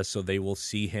pizzeria, so they will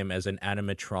see him as an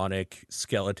animatronic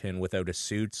skeleton without a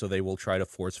suit, so they will try to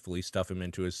forcefully stuff him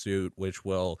into a suit, which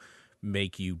will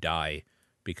make you die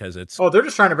because it's... Oh, they're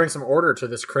just trying to bring some order to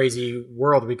this crazy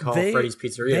world we call Freddy's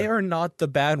Pizzeria. They are not the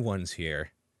bad ones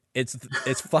here. It's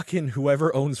fucking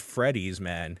whoever owns Freddy's,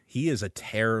 man. He is a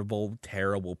terrible,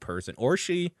 terrible person. Or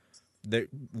she.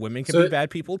 Women can be bad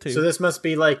people too. So this must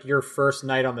be like your first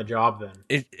night on the job then.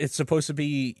 It's supposed to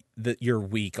be your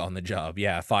week on the job.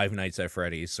 Yeah, 5 nights at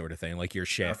Freddy's sort of thing, like your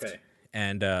shift. Okay.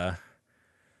 And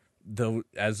though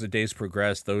as the days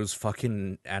progress, those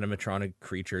fucking animatronic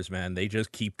creatures, man, they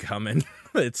just keep coming.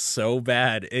 It's so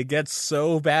bad. It gets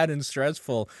so bad and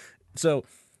stressful. So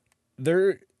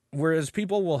there, whereas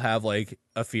people will have like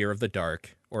a fear of the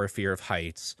dark or a fear of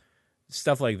heights,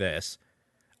 stuff like this,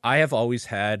 I have always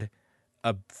had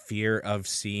a fear of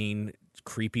seeing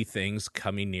creepy things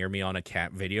coming near me on a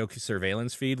cat video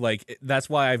surveillance feed. Like that's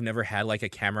why I've never had like a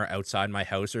camera outside my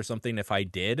house or something. If I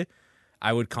did,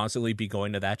 I would constantly be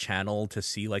going to that channel to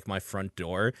see like my front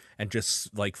door and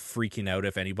just like freaking out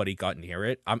if anybody got near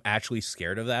it. I'm actually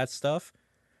scared of that stuff.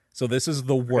 So this is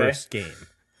the worst game.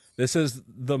 This is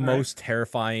the most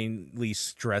terrifyingly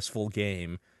stressful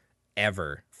game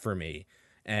ever for me.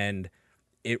 And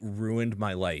it ruined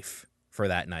my life for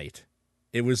that night.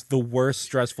 It was the worst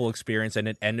stressful experience, and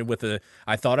it ended with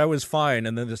I thought I was fine,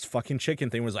 and then this fucking chicken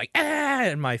thing was like,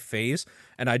 in my face,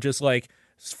 and I just like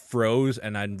froze,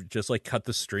 and I just like cut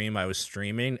the stream I was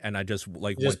streaming, and I just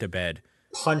like went to bed.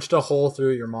 Punched a hole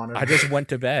through your monitor. I just went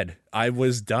to bed. I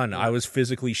was done. I was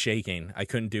physically shaking. I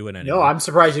couldn't do it anymore. No, I'm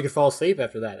surprised you could fall asleep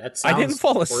after that. I didn't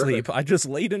fall asleep. I just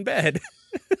laid in bed.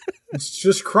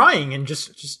 just crying and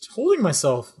just holding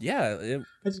myself. Yeah.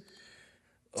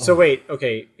 So wait,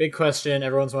 okay, big question.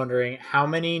 Everyone's wondering, how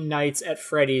many nights at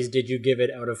Freddy's did you give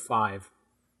it out of 5?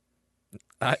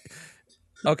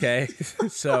 Okay,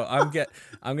 so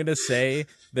I'm gonna say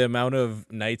the amount of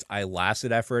nights I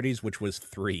lasted at Freddy's, which was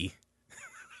 3.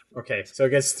 Okay, so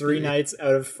it gets 3 nights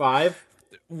out of 5.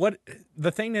 What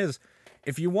the thing is,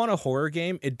 if you want a horror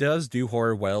game, it does do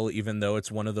horror well, even though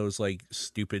it's one of those like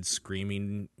stupid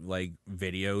screaming like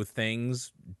video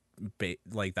things.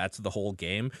 Like that's the whole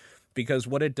game. Because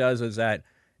what it does is that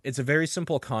it's a very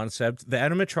simple concept. The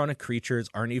animatronic creatures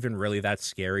aren't even really that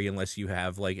scary unless you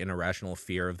have like an irrational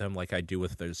fear of them, like I do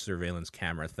with the surveillance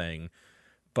camera thing.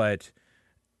 But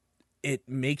it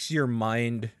makes your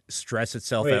mind stress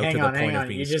itself out to the point of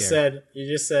being scared.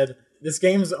 You just said this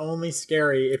game's only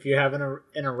scary if you have an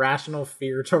irrational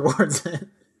fear towards it.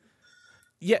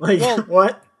 Yeah, like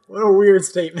what? What a weird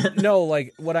statement. No,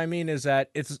 like what I mean is that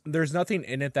there's nothing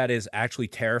in it that is actually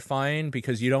terrifying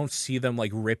because you don't see them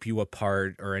like rip you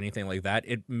apart or anything like that.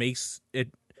 It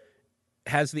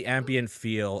has the ambient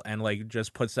feel and like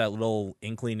just puts that little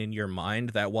inkling in your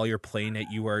mind that while you're playing it,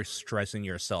 you are stressing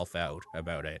yourself out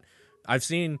about it. I've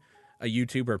seen a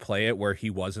YouTuber play it where he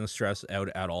wasn't stressed out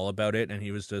at all about it and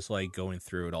he was just like going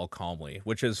through it all calmly,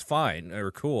 which is fine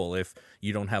or cool if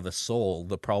you don't have a soul.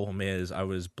 The problem is I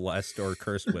was blessed or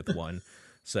cursed with one.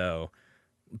 So,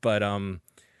 but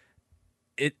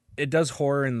it does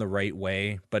horror in the right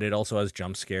way, but it also has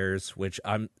jump scares, which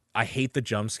I hate the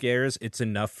jump scares. It's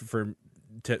enough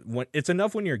it's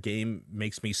enough when your game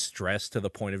makes me stressed to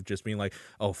the point of just being like,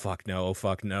 oh fuck no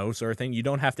sort of thing. You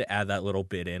don't have to add that little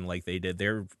bit in like they did.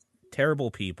 They're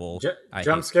terrible people.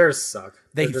 Jump scares suck.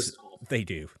 They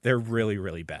do. They're really,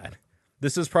 really bad.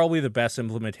 This is probably the best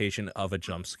implementation of a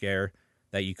jump scare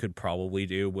that you could probably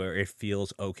do where it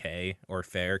feels okay or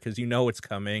fair because you know it's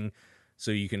coming,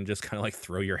 so you can just kind of like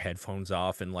throw your headphones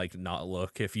off and like not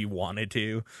look if you wanted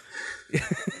to.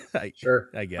 Sure.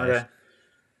 I guess. Okay.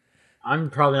 I'm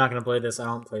probably not going to play this. I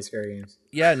don't play scary games.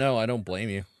 Yeah, no, I don't blame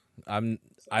you.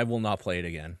 I will not play it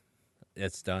again.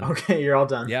 It's done. Okay, you're all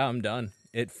done. Yeah, I'm done.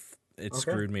 It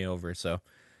screwed me over, so.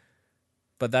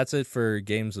 But that's it for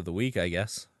Games of the Week, I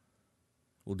guess.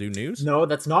 We'll do news? No,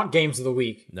 that's not Games of the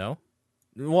Week. No?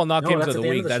 Well, not Games of the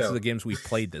Week. That's show. the games we've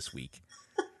played this week.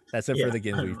 That's it for the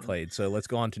games we've played. So let's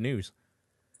go on to news.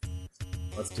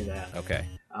 Let's do that. Okay.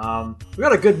 We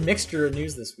got a good mixture of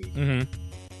news this week. Mm-hmm.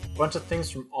 A bunch of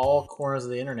things from all corners of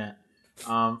the internet.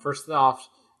 First off,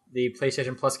 the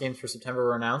PlayStation Plus games for September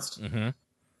were announced. Mm-hmm.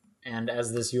 And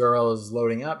as this URL is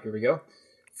loading up, here we go.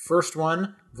 First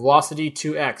one, Velocity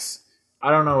 2X.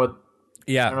 I don't know what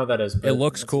that is. It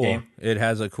looks cool. It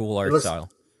has a cool art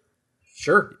style.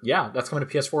 Sure. Yeah, that's coming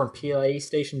to PS4 and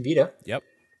PlayStation Vita. Yep.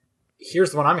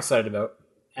 Here's the one I'm excited about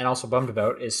and also bummed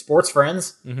about is Sports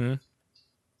Friends. Mm-hmm.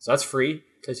 So that's free.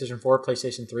 PlayStation 4,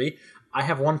 PlayStation 3. I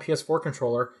have one PS4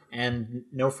 controller and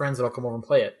no friends that'll come over and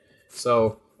play it.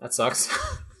 So that sucks.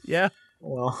 Yeah.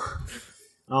 Well,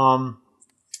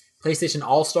 PlayStation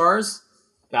All-Stars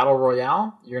Battle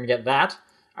Royale. You're going to get that.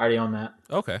 I already own that.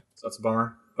 Okay. So that's a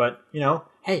bummer. But,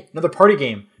 hey, another party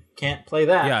game. Can't play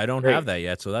that. Yeah, I don't have that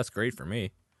yet, so that's great for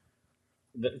me.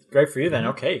 Great for you then.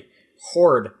 Okay.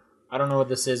 Horde. I don't know what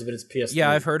this is, but it's PS3. Yeah,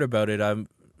 I've heard about it.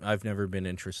 I've never been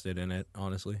interested in it,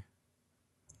 honestly.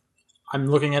 I'm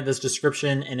looking at this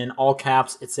description, and in all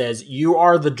caps, it says, "You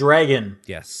are the dragon."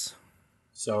 Yes.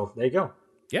 So, there you go.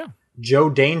 Yeah. Joe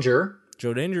Danger.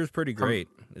 Joe Danger is pretty great.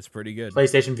 It's pretty good.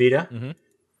 PlayStation Vita. Mm-hmm.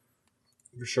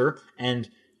 For sure. And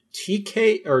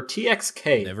TK or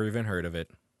TXK. Never even heard of it.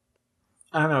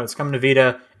 I don't know. It's coming to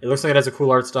Vita. It looks like it has a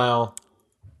cool art style.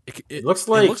 It looks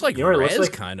like you know what it looks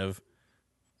like? Kind of.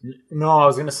 No, I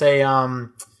was gonna say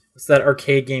what's that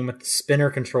arcade game with the spinner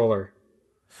controller?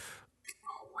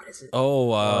 Oh, what is it? You know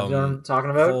what I'm talking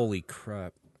about? Holy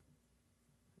crap!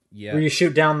 Yeah, where you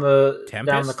shoot down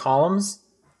the columns.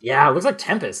 Yeah, it looks like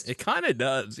Tempest. It kind of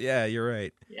does. Yeah, you're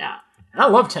right. Yeah, and I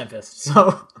love Tempest.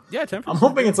 So yeah, Tempest. I'm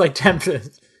hoping it's like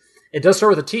Tempest. It does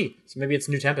start with a T, so maybe it's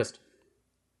New Tempest.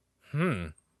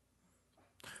 Anyway,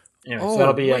 so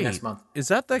that'll be next month. Is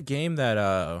that game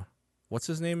that what's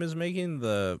his name is making?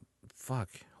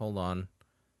 Hold on.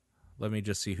 Let me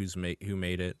just see who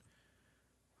made it.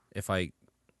 The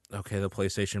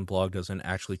PlayStation blog doesn't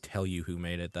actually tell you who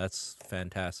made it. That's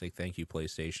fantastic. Thank you,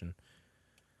 PlayStation.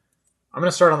 I'm going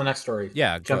to start on the next story.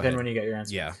 Yeah, jump in when you get your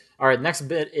answer. Yeah. All right, next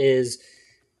bit is,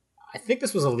 I think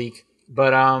this was a leak,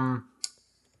 but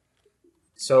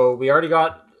so we already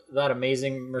got that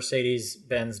amazing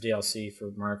Mercedes-Benz DLC for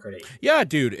Mario Kart 8. Yeah,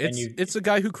 dude, it's the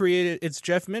guy who created. It's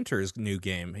Jeff Minter's new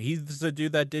game. He's the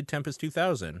dude that did Tempest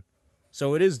 2000,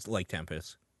 so it is like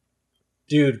Tempest.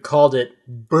 Dude called it.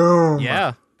 Boom.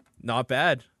 Yeah, not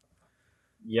bad.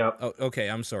 Yep. Oh, okay,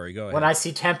 I'm sorry. Go ahead. When I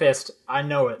see Tempest, I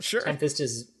know it. Sure. Tempest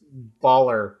is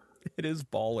baller. It is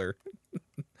baller.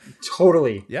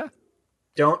 Totally. Yeah.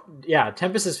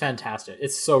 Tempest is fantastic.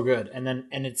 It's so good. And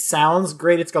it sounds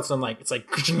great. It's got some it's like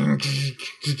it's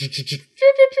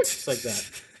like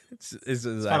that. It's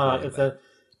exactly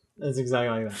it's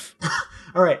exactly like that.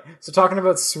 All right. So talking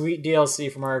about sweet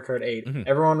DLC for Mario Kart 8,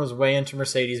 everyone was way into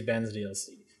Mercedes-Benz DLC.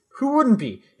 Who wouldn't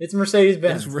be? It's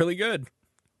Mercedes-Benz. It's really good.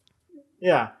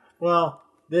 Yeah. Well,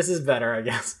 this is better, I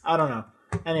guess. I don't know.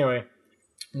 Anyway,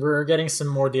 we're getting some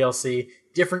more DLC.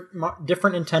 Different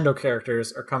Nintendo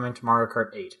characters are coming to Mario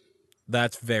Kart 8.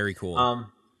 That's very cool.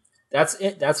 That's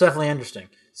it. That's definitely interesting.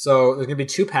 So there's going to be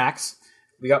 2 packs.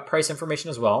 We got price information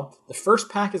as well. The first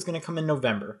pack is going to come in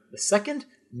November. The second,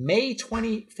 May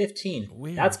 2015.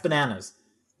 Weird. That's bananas.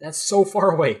 That's so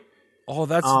far away. Oh,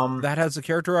 that has a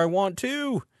character I want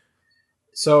too.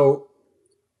 So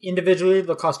individually,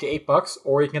 they'll cost you $8,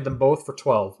 or you can get them both for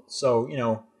 $12. So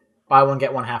buy one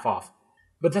get one half off.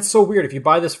 But that's so weird. If you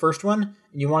buy this first one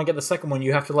and you want to get the second one,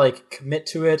 you have to commit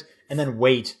to it and then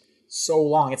wait so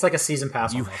long. It's like a season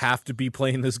pass. You have to be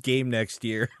playing this game next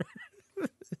year.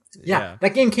 Yeah,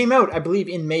 that game came out, I believe,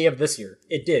 in May of this year.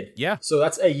 It did. Yeah. So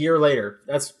that's a year later.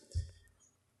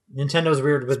 Nintendo's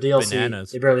weird with DLC.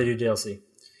 Bananas. They barely do DLC.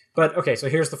 But okay, so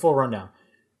here's the full rundown.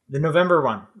 The November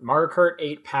one, Mario Kart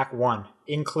 8 Pack 1,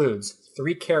 includes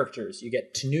 3 characters. You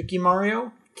get Tanuki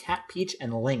Mario, Cat Peach,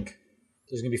 and Link.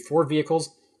 There's going to be 4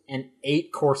 vehicles and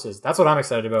 8 courses. That's what I'm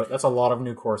excited about. That's a lot of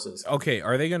new courses. Okay,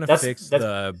 are they going to fix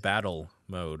the battle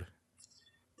mode?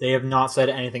 They have not said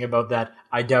anything about that.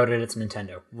 I doubt it. It's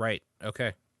Nintendo. Right.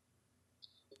 Okay.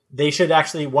 They should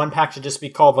actually, one pack should just be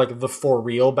called the For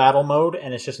Real battle mode,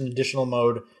 and it's just an additional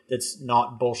mode that's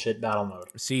not bullshit battle mode.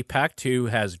 See, Pack 2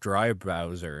 has Dry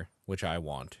Bowser, which I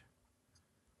want.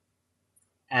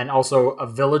 And also a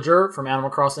Villager from Animal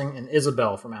Crossing and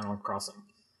Isabelle from Animal Crossing.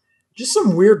 Just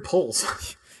some weird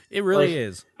pulls. It really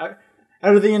is. Out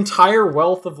of the entire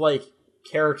wealth of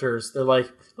characters, they're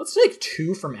let's take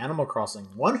 2 from Animal Crossing.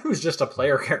 One who's just a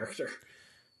player character.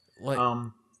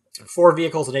 4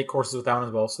 vehicles and 8 courses with that one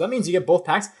as well. So that means you get both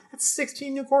packs. That's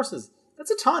 16 new courses.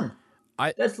 That's a ton.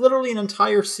 That's literally an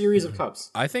entire series of cups.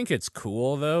 I think it's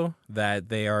cool though that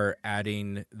they are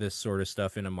adding this sort of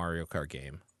stuff in a Mario Kart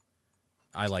game.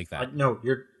 I like that. No,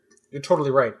 you're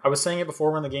totally right. I was saying it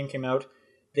before when the game came out.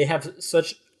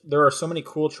 There are so many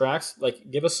cool tracks.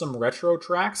 Give us some retro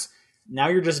tracks. Now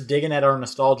you're just digging at our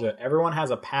nostalgia. Everyone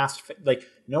has a past.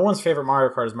 No one's favorite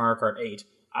Mario Kart is Mario Kart 8.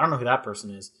 I don't know who that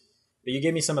person is. But you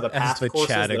give me some of the past courses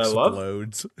that I love.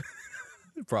 Explodes.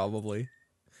 Probably.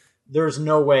 There's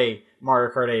no way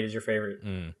Mario Kart 8 is your favorite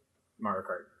Mario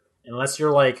Kart. Unless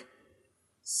you're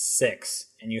 6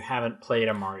 and you haven't played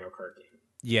a Mario Kart game.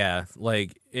 Yeah,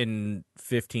 in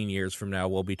 15 years from now,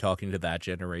 we'll be talking to that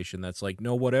generation that's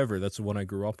no, whatever, that's the one I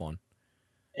grew up on.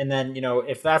 And then,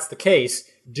 if that's the case,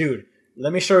 dude,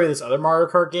 let me show you this other Mario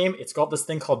Kart game. It's got this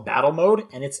thing called Battle Mode,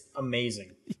 and it's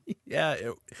amazing. Yeah,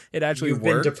 it actually You've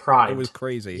worked. Been deprived. It was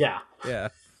crazy. Yeah. Yeah.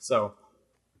 So,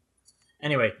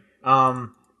 anyway,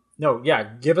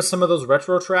 give us some of those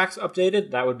retro tracks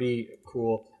updated. That would be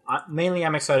cool. Mainly,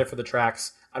 I'm excited for the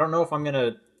tracks. I don't know if I'm going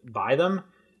to buy them.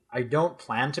 I don't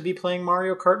plan to be playing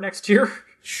Mario Kart next year.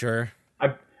 Sure.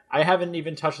 I haven't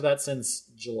even touched that since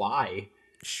July.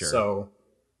 Sure. So,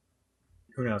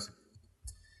 who knows?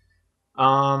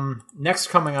 Next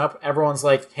coming up, everyone's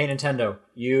like, "Hey Nintendo,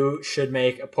 you should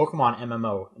make a Pokemon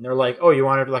MMO." And they're like, "Oh, you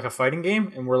wanted like a fighting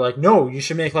game?" And we're like, "No, you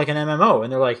should make like an MMO."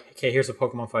 And they're like, "Okay, here's a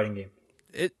Pokemon fighting game."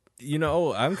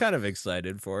 I'm kind of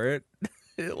excited for it.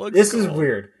 It looks This cool. is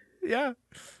weird. Yeah.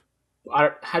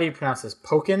 How do you pronounce this?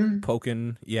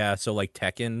 Pokken, yeah, so like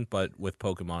Tekken, but with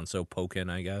Pokemon, so Pokken,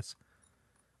 I guess.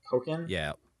 Pokken?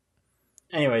 Yeah.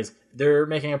 Anyways, they're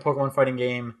making a Pokemon fighting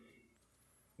game.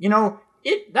 You know,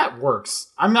 that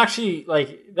works. I'm actually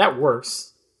like that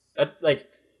works.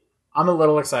 I'm a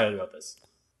little excited about this.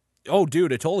 Oh,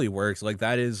 dude, it totally works. Like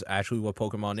that is actually what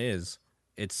Pokemon is.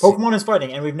 Pokemon is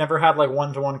fighting, and we've never had like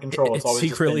one-to-one control. It's always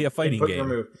secretly just been a fighting game.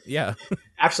 Remove. Yeah.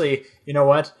 Actually, you know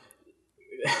what?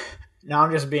 Now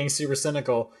I'm just being super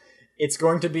cynical. It's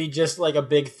going to be just like a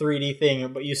big 3D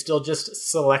thing, but you still just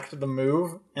select the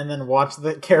move and then watch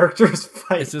the characters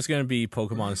fight. It's just going to be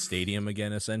Pokemon Stadium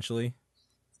again, essentially.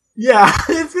 Yeah,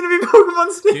 it's going to be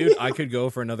Pokemon Stadium. Dude, I could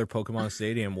go for another Pokemon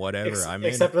Stadium, whatever. I'm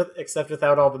except in. Except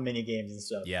without all the mini games and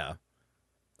stuff. Yeah.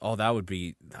 Oh, that would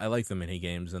be. I like the mini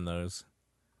games in those.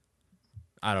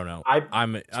 I don't know.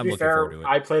 I'm looking forward to it.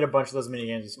 I played a bunch of those mini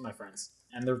games with my friends,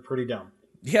 and they're pretty dumb.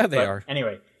 Yeah, they are.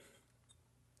 Anyway,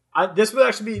 this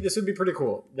would be pretty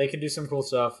cool. They could do some cool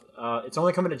stuff. It's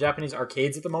only coming to Japanese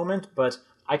arcades at the moment, but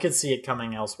I could see it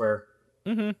coming elsewhere.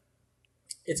 Mm-hmm.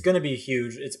 It's going to be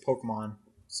huge. It's Pokemon,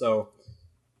 so.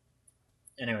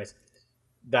 Anyways,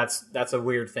 that's a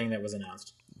weird thing that was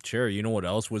announced. Sure. You know what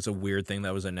else was a weird thing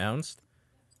that was announced?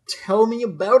 Tell me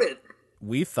about it.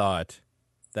 We thought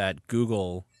that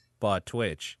Google bought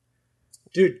Twitch.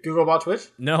 Dude, Google bought Twitch?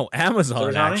 No,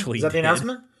 Amazon actually. Is that the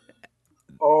announcement?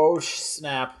 Oh,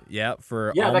 snap. Yeah,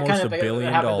 for almost $1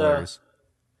 billion.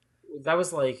 That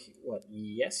was like, what,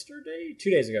 yesterday? 2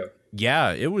 days ago.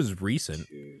 Yeah, it was recent.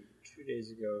 2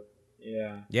 days ago.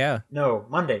 Yeah. Yeah. No,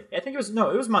 Monday. I think it was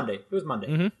Monday. It was Monday.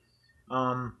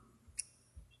 Mm-hmm.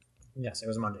 Yes, it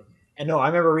was Monday. And no, I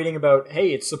remember reading about,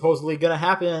 hey, it's supposedly going to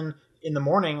happen in the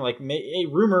morning, like a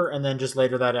rumor, and then just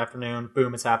later that afternoon,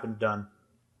 boom, it's happened, done.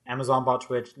 Amazon bought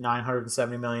Twitch,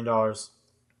 $970 million.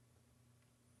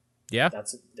 Yeah.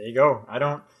 There you go.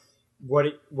 What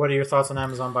are your thoughts on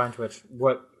Amazon buying Twitch?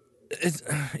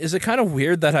 Is it kind of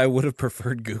weird that I would have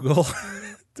preferred Google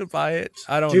to buy it?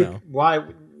 I don't know. Why?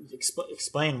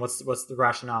 Explain what's the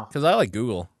rationale? Because I like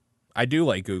Google. I do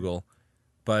like Google.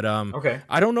 But okay.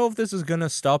 I don't know if this is going to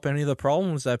stop any of the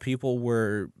problems that people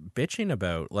were bitching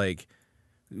about. Like,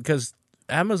 because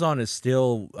Amazon is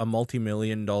still a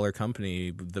multi-million-dollar company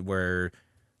where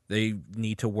they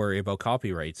need to worry about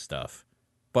copyright stuff.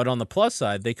 But on the plus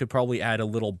side, they could probably add a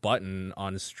little button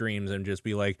on streams and just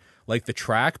be like the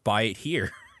track, buy it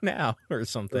here now or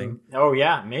something. Oh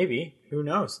yeah, maybe. Who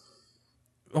knows?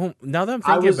 Oh, now that I'm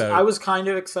thinking about it. I was kind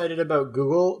of excited about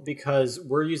Google because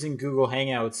we're using Google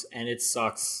Hangouts and it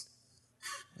sucks.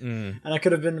 And I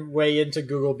could have been way into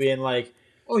Google being like,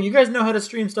 "Oh, you guys know how to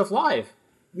stream stuff live.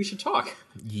 We should talk."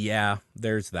 Yeah,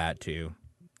 there's that too.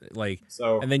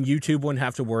 And then YouTube wouldn't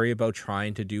have to worry about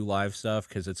trying to do live stuff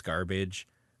because it's garbage.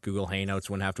 Google Hangouts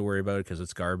wouldn't have to worry about it because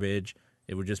it's garbage.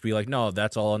 It would just be like, no,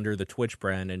 that's all under the Twitch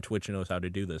brand, and Twitch knows how to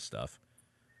do this stuff.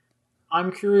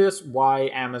 I'm curious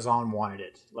why Amazon wanted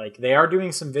it. Like, they are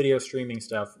doing some video streaming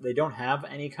stuff. They don't have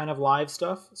any kind of live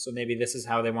stuff, so maybe this is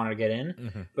how they wanted to get in.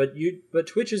 Mm-hmm. But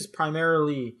Twitch is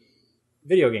primarily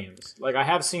video games. Like, I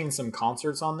have seen some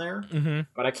concerts on there,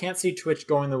 but I can't see Twitch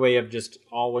going the way of just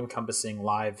all-encompassing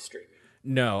live streaming.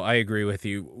 No, I agree with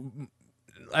you.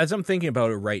 As I'm thinking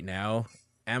about it right now,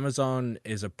 Amazon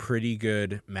is a pretty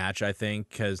good match, I think,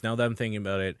 because now that I'm thinking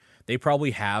about it, they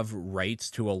probably have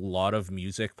rights to a lot of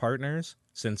music partners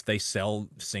since they sell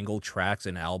single tracks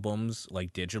and albums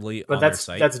like digitally on their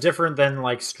site. But that's different than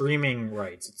like streaming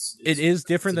rights. It is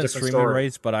different than streaming story.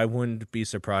 rights, but I wouldn't be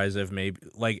surprised if maybe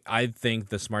I think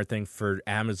the smart thing for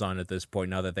Amazon at this point,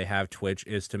 now that they have Twitch,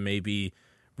 is to maybe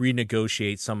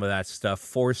renegotiate some of that stuff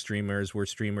for streamers, where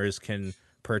streamers can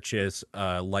purchase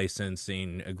a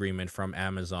licensing agreement from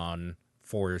Amazon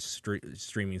for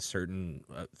streaming certain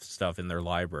stuff in their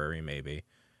library, maybe,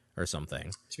 or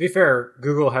something. To be fair,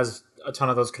 Google has a ton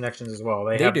of those connections as well.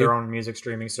 They have do. their own music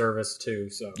streaming service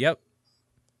too. So yep,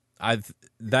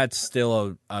 that's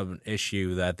still an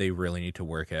issue that they really need to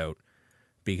work out,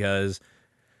 because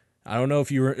I don't know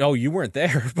if you weren't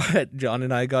there, but John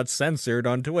and I got censored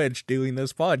on Twitch doing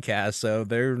this podcast, so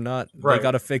they're not. Right. They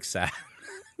got to fix that.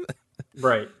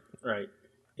 Right.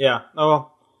 Yeah. Oh,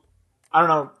 well, I don't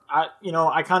know.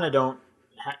 I kind of don't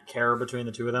care between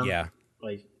the two of them. Yeah.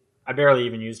 Like, I barely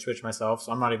even use Twitch myself,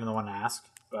 so I'm not even the one to ask.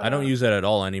 But, I don't use it at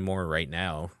all anymore right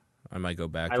now. I might go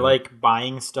back. I like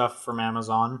buying stuff from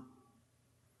Amazon.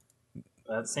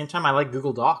 But at the same time, I like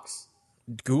Google Docs.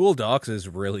 Google Docs is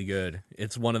really good.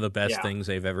 It's one of the best Yeah. things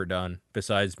they've ever done,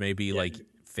 besides maybe Yeah. like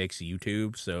fix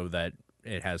YouTube so that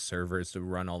it has servers to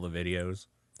run all the videos.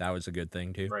 That was a good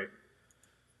thing too. Right.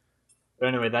 But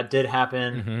anyway, that did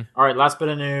happen. Mm-hmm. All right, last bit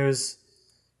of news.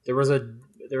 There was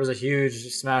a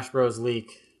huge Smash Bros.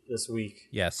 Leak this week.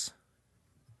 Yes.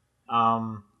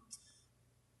 The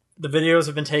videos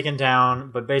have been taken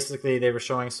down, but basically they were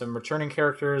showing some returning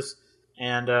characters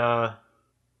and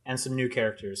some new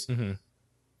characters.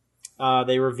 Mm-hmm.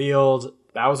 They revealed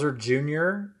Bowser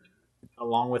Jr.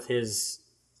 along with his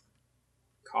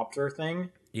copter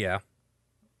thing. Yeah.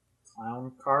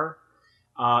 Clown car.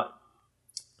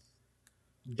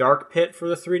 Dark Pit for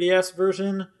the 3DS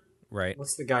version. Right.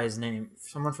 What's the guy's name?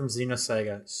 Someone from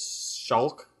Xenosaga.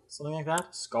 Shulk? Something like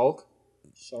that? Skulk?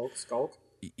 Skulk?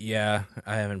 Yeah,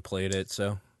 I haven't played it,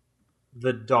 so.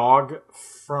 The dog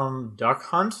from Duck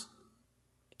Hunt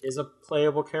is a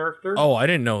playable character. Oh, I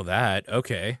didn't know that.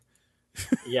 Okay.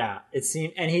 Yeah, it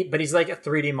seemed, but he's like a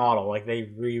 3D model. Like they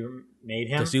remade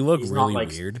him. Does he look He's really not,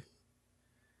 weird?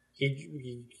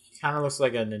 He kind of looks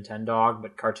like a Nintendo dog,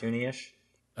 but cartoony-ish.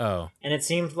 Oh. And it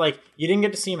seemed like you didn't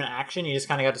get to see him in action. You just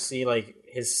kind of got to see like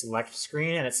his select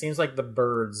screen, and it seems like the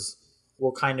birds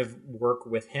will kind of work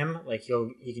with him. Like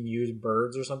he can use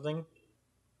birds or something,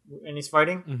 and he's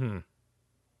fighting. Mm-hmm.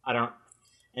 I don't.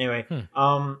 Anyway,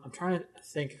 I'm trying to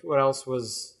think what else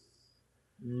was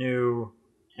new,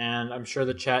 and I'm sure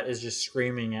the chat is just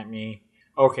screaming at me.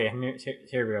 Okay,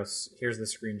 here we go. Here's the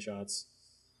screenshots.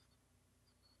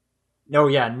 No,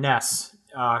 yeah, Ness.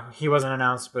 He wasn't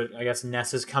announced, but I guess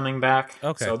Ness is coming back.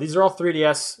 Okay. So these are all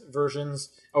 3DS versions.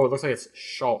 Oh, it looks like it's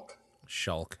Shulk.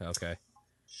 Shulk, okay.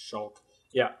 Shulk.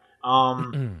 Yeah.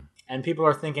 And people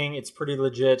are thinking it's pretty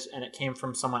legit, and it came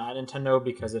from someone at Nintendo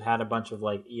because it had a bunch of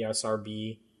like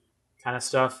ESRB kind of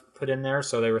stuff put in there,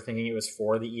 so they were thinking it was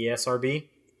for the ESRB.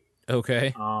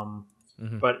 Okay.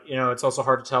 But it's also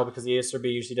hard to tell because the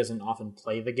ESRB usually doesn't often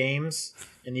play the games,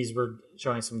 and these were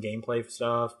showing some gameplay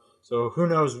stuff. So who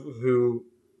knows who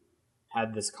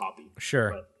had this copy?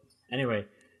 Sure. But anyway,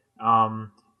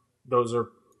 those are.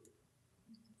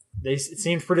 It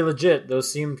seemed pretty legit.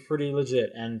 Those seemed pretty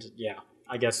legit, and yeah,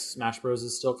 I guess Smash Bros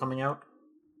is still coming out.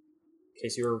 In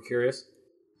case you were curious.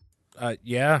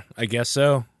 Yeah, I guess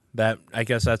so. I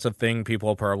guess that's a thing people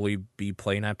will probably be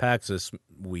playing at PAX this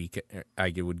week.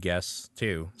 I would guess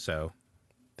too. So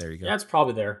there you go. Yeah, it's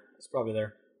probably there.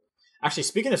 Actually,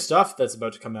 speaking of stuff that's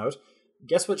about to come out,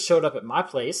 guess what showed up at my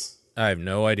place? I have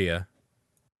no idea.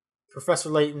 Professor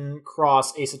Layton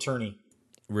Cross Ace Attorney.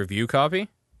 Review copy?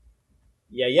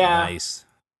 Yeah. Nice.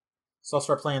 So I'll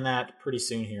start playing that pretty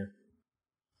soon here.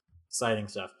 Exciting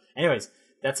stuff. Anyways,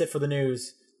 that's it for the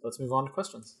news. Let's move on to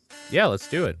questions. Yeah, let's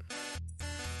do it.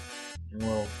 And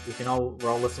we're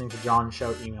all listening to John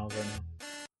shout emails right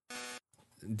now.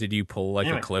 Did you pull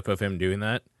a clip of him doing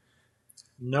that?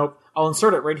 Nope. I'll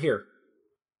insert it right here.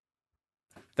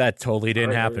 That totally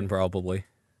didn't happen, probably.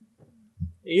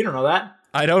 You don't know that.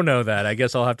 I don't know that. I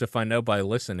guess I'll have to find out by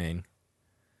listening.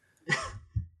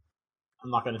 I'm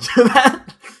not going to do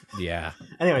that. Yeah.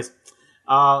 Anyways,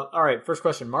 all right. First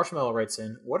question. Marshmallow writes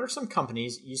in, what are some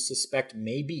companies you suspect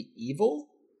may be evil,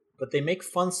 but they make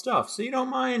fun stuff, so you don't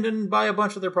mind and buy a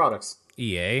bunch of their products?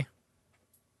 EA?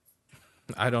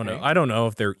 I don't know. I don't know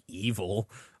if they're evil.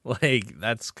 Like,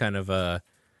 that's kind of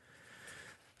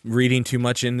reading too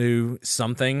much into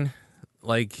something.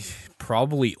 Like,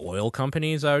 probably oil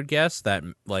companies, I would guess, that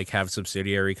like have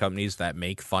subsidiary companies that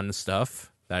make fun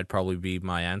stuff. That'd probably be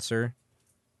my answer.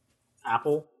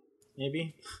 Apple,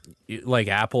 maybe? Like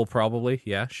Apple, probably.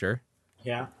 Yeah, sure.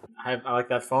 Yeah, I like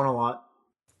that phone a lot.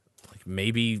 Like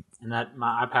maybe... And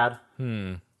my iPad.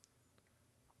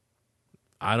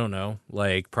 I don't know.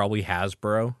 Like, probably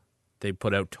Hasbro. They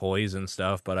put out toys and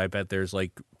stuff, but I bet there's,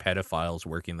 like, pedophiles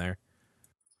working there.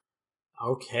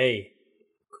 Okay.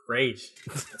 Great.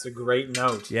 That's a great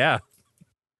note. Yeah.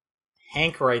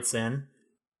 Hank writes in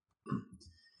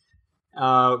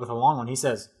with a long one. He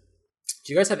says,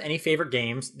 do you guys have any favorite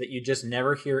games that you just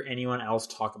never hear anyone else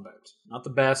talk about? Not the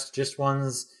best, just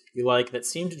ones you like that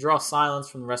seem to draw silence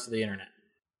from the rest of the internet.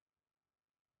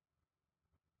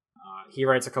 He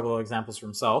writes a couple of examples for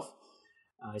himself.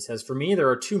 He says, for me, there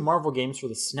are 2 Marvel games for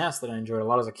the SNES that I enjoyed a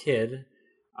lot as a kid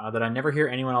that I never hear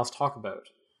anyone else talk about.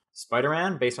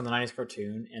 Spider-Man, based on the 90s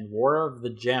cartoon, and War of the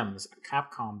Gems, a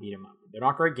Capcom beat-em-up. They're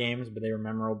not great games, but they were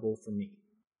memorable for me.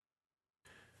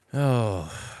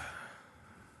 Oh.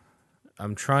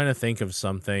 I'm trying to think of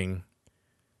something.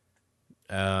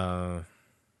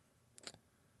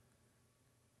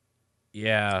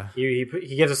 Yeah.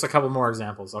 He gives us a couple more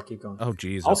examples. I'll keep going. Oh,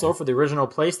 geez. Also, Okay. for the original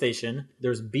PlayStation,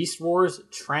 there's Beast Wars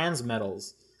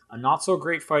Transmetals, a not so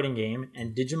great fighting game,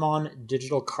 and Digimon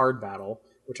Digital Card Battle,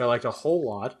 which I liked a whole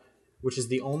lot, which is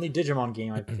the only Digimon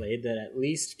game I've played that at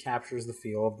least captures the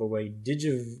feel of the way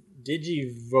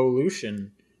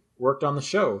Digivolution worked on the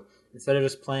show, instead of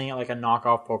just playing it like a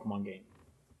knockoff Pokemon game.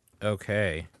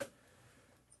 Okay.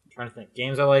 I'm trying to think.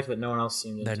 Games I liked that no one else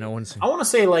seemed That into. no one's. I want to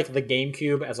say like the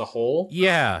GameCube as a whole.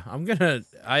 Yeah,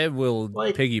 I will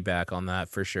Like, piggyback on that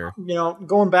for sure.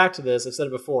 Going back to this, I've said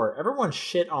it before. Everyone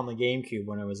shit on the GameCube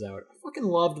when it was out. I fucking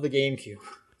loved the GameCube.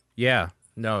 Yeah.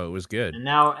 No, it was good. And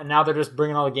now they're just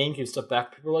bringing all the GameCube stuff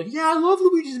back. People are like, yeah, I love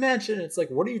Luigi's Mansion. It's like,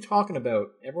 what are you talking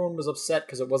about? Everyone was upset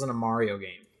because it wasn't a Mario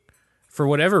game. For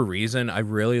whatever reason, I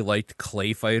really liked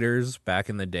Clay Fighters back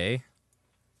in the day.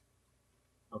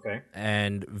 Okay.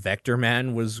 And Vector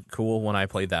Man was cool when I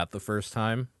played that the first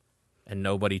time. And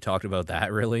nobody talked about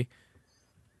that really.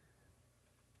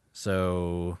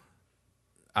 So,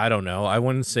 I don't know. I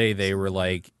wouldn't say they were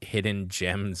like hidden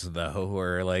gems though,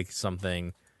 or like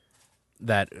something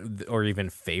that, or even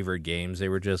favorite games. They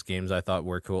were just games I thought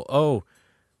were cool. Oh,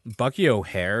 Bucky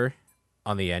O'Hare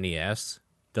on the NES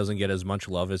doesn't get as much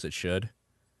love as it should.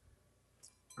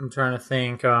 I'm trying to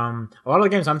think. A lot of the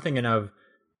games I'm thinking of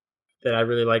that I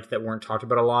really liked that weren't talked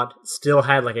about a lot still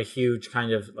had like a huge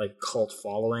kind of like cult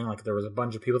following. Like there was a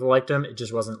bunch of people that liked them. It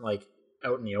just wasn't like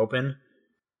out in the open.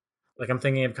 Like I'm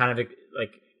thinking of kind of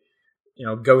like,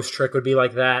 Ghost Trick would be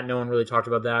like that. No one really talked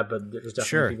about that, but there's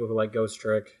definitely people who like Ghost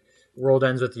Trick. World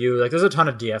Ends With You. Like there's a ton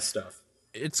of DS stuff.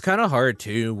 It's kind of hard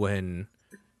too when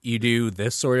you do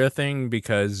this sort of thing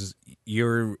because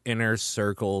your inner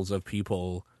circles of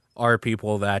people are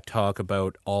people that talk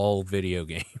about all video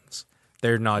games.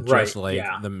 They're not just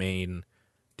the main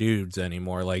dudes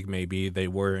anymore like maybe they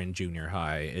were in junior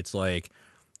high. It's like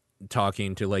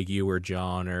talking to like you or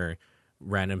John or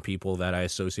random people that I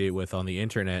associate with on the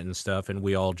internet and stuff, and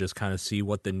we all just kind of see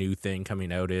what the new thing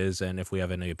coming out is and if we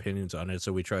have any opinions on it,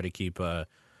 so we try to keep a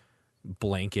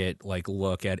blanket like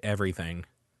look at everything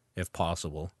if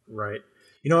possible. Right.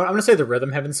 You know what? I'm going to say the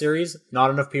Rhythm Heaven series. Not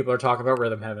enough people are talking about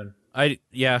Rhythm Heaven. I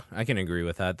can agree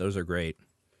with that. Those are great.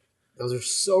 Those are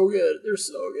so good. They're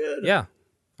so good. Yeah,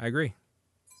 I agree.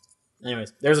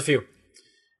 Anyways, there's a few.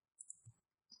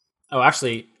 Oh,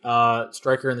 actually,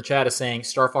 Striker in the chat is saying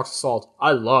Star Fox Assault.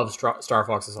 I love Star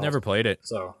Fox Assault. Never played it.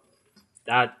 So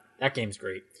that game's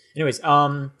great. Anyways,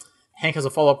 Hank has a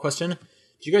follow-up question.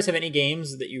 Do you guys have any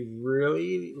games that you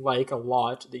really like a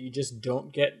lot that you just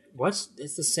don't get?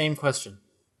 It's the same question.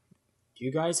 Do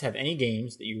you guys have any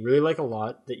games that you really like a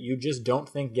lot that you just don't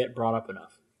think get brought up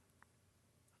enough?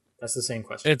 That's the same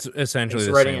question. It's essentially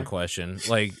the same question.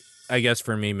 Like, I guess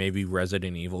for me, maybe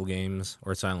Resident Evil games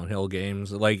or Silent Hill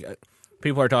games. Like,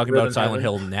 people are talking about Silent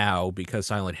Hill now because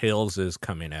Silent Hills is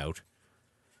coming out.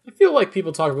 I feel like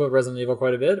people talk about Resident Evil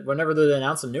quite a bit. Whenever they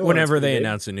announce a new one. Whenever they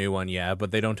announce a new one, yeah. But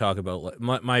they don't talk about...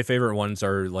 My favorite ones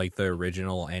are, like, the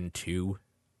original and 2.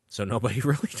 So nobody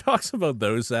really talks about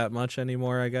those that much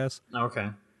anymore, I guess. Okay.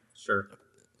 Sure.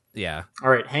 Yeah. All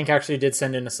right. Hank actually did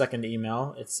send in a second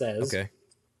email. It says... Okay.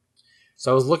 So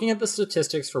I was looking at the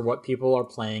statistics for what people are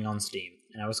playing on Steam,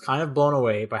 and I was kind of blown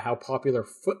away by how popular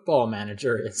Football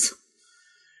Manager is.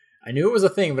 I knew it was a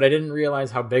thing, but I didn't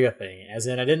realize how big a thing. As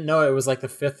in, I didn't know it was like the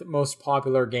 5th most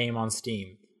popular game on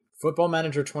Steam. Football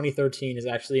Manager 2013 is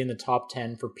actually in the top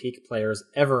 10 for peak players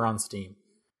ever on Steam.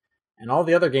 And all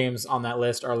the other games on that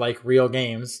list are like real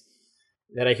games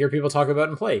that I hear people talk about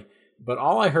and play. But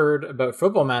all I heard about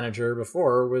Football Manager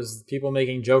before was people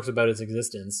making jokes about its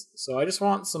existence. So I just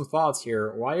want some thoughts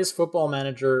here. Why is Football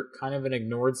Manager kind of an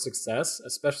ignored success,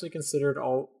 especially considering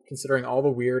all the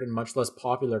weird and much less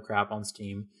popular crap on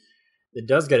Steam that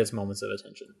does get its moments of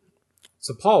attention?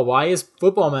 So Paul, why is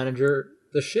Football Manager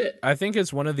the shit? I think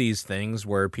it's one of these things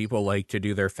where people like to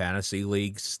do their fantasy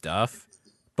league stuff,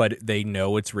 but they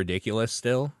know it's ridiculous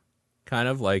still. Kind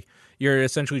of like you're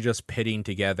essentially just pitting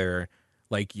together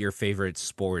like your favorite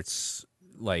sports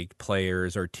like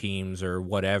players or teams or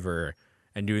whatever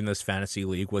and doing this fantasy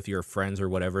league with your friends or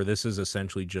whatever. This is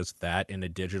essentially just that in a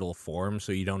digital form,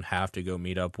 so you don't have to go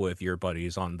meet up with your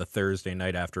buddies on the Thursday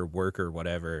night after work or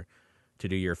whatever to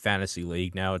do your fantasy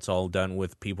league. Now it's all done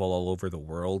with people all over the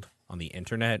world on the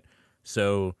internet.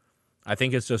 So I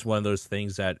think it's just one of those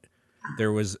things that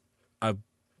there was a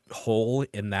hole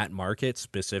in that market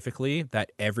specifically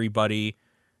that everybody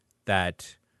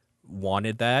that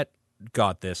wanted that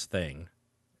got this thing,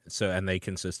 so and they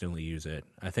consistently use it.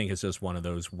 I think it's just one of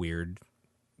those weird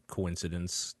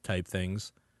coincidence type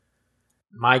things.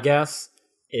 My guess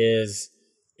is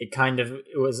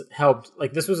it was helped.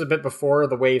 Like, this was a bit before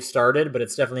the wave started, but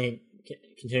it's definitely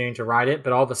continuing to ride it.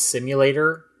 But all the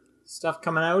simulator stuff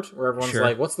coming out, where everyone's Sure.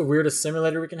 like, "What's the weirdest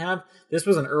simulator we can have?" This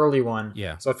was an early one,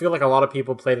 Yeah. So I feel like a lot of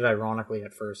people played it ironically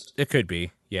at first, It could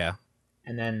be, yeah.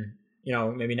 and then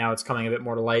maybe now it's coming a bit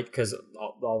more to light because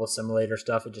all the simulator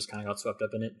stuff, it just kind of got swept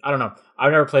up in it. I don't know.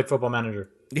 I've never played Football Manager.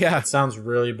 Yeah. It sounds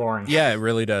really boring. Yeah, it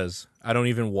really does. I don't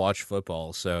even watch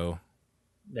football, so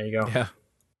There you go. yeah.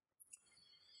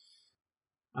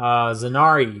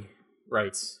 Zanari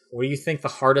writes, "What do you think the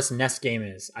hardest NES game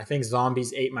is? I think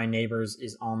Zombies Ate My Neighbors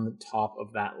is on the top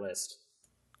of that list."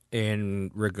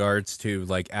 In regards to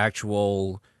like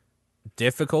actual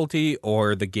difficulty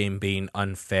or the game being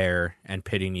unfair and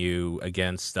pitting you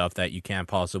against stuff that you can't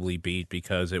possibly beat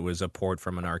because it was a port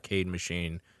from an arcade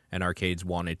machine and arcades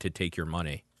wanted to take your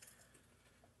money.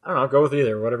 I don't know. Go with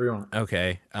either. Whatever you want.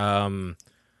 Okay.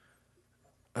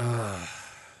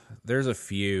 There's a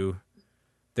few.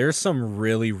 There's some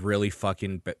really, really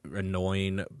fucking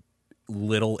annoying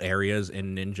little areas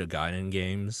in Ninja Gaiden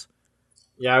games.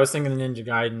 Yeah, I was thinking Ninja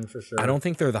Gaiden for sure. I don't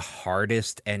think they're the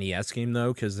hardest NES game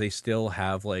though, because they still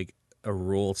have like a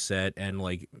rule set and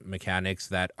like mechanics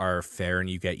that are fair and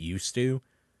you get used to.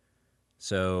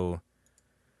 So,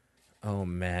 oh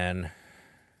man,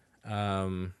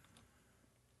 do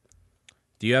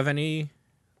you have any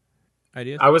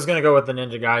ideas? I was gonna go with the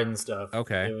Ninja Gaiden stuff.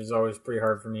 Okay. It was always pretty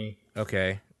hard for me.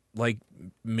 Okay, like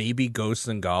maybe Ghosts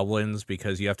and Goblins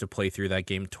because you have to play through that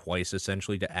game twice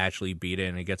essentially to actually beat it,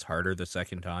 and it gets harder the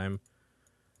second time.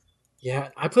 Yeah,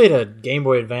 I played a Game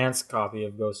Boy Advance copy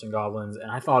of Ghosts and Goblins,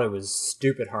 and I thought it was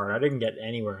stupid hard. I didn't get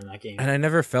anywhere in that game. And I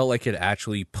never felt like it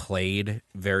actually played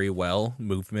very well,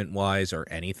 movement-wise or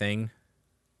anything.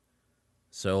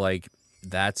 So, like,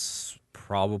 that's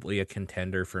probably a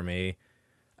contender for me.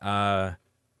 I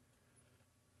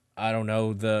don't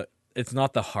know, it's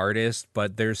not the hardest,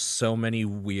 but there's so many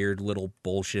weird little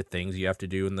bullshit things you have to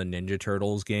do in the Ninja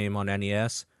Turtles game on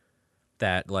NES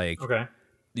that, like, Okay.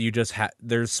 you just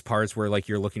there's parts where like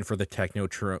you're looking for the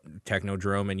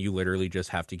technodrome and you literally just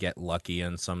have to get lucky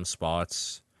in some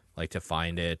spots like to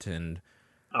find it, and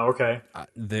Oh, okay.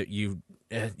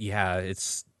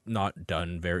 it's not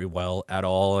done very well at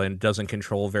all and doesn't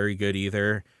control very good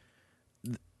either.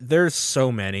 There's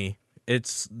so many. It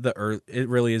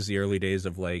really is the early days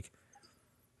of like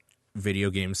video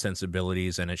game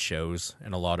sensibilities, and it shows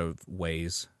in a lot of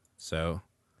ways. So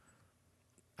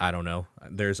I don't know.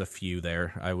 There's a few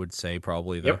there, I would say,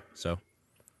 probably, though. Yep. So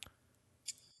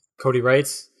Cody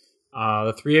writes,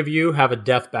 "The three of you have a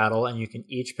death battle, and you can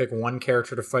each pick one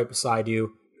character to fight beside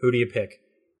you. Who do you pick?"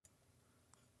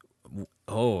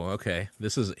 oh, okay.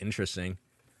 This is interesting.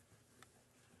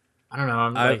 I don't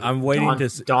know. I'm waiting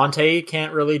to Dante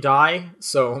can't really die,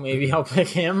 so maybe I'll pick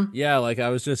him. Yeah, like I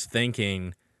was just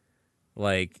thinking,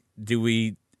 like, do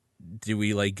we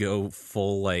like go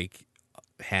full like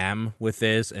ham with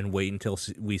this and wait until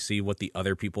we see what the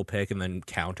other people pick and then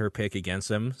counter pick against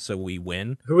them so we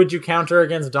win? Who would you counter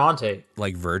against Dante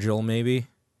Like Virgil, maybe?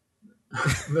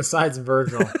 besides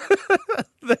Virgil?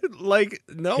 Like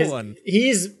no one.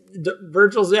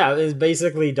 Virgil's is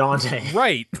basically Dante.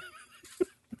 Right.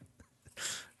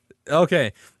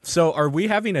 Okay, so are we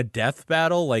having a death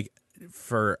battle like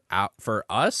for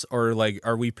us, or like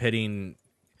are we pitting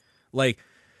like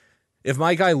if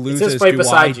my guy It loses, says fight do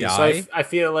beside I you, die? so I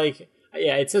feel like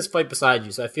it says fight beside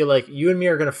you, so I feel like you and me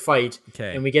are gonna fight,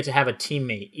 Okay. and we get to have a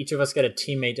teammate. Each of us get a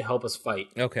teammate to help us fight.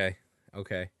 Okay.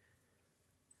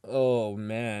 Oh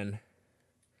man.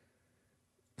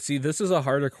 See, this is a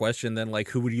harder question than like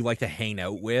who would you like to hang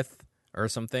out with or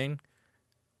something,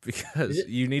 because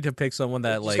you need to pick someone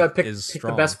that You just like gotta is pick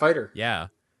strong. the best fighter. Yeah.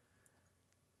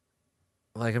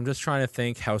 Like I'm just trying to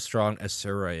think how strong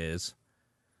Asura is.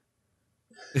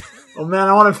 Oh man,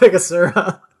 I want to pick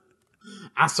Asura.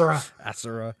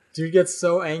 Asura. Dude gets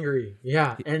so angry.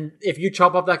 Yeah, and if you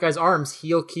chop off that guy's arms,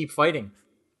 he'll keep fighting.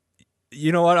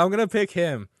 You know what? I'm gonna pick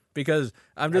him because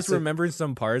I'm just That's it. remembering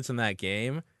some parts in that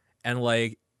game, and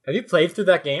like Have you played through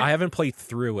that game? I haven't played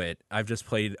through it. I've just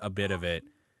played a bit of it,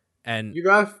 and You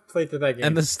gotta play through that game.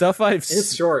 and the stuff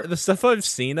It's short. the stuff I've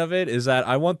seen of it is that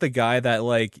I want the guy that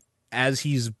like as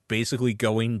he's basically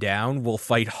going down will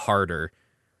fight harder.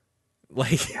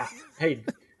 Like Yeah. Hey,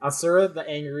 Asura, the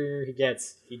angrier he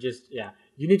gets,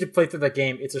 you need to play through that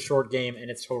game. It's a short game and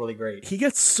it's totally great. he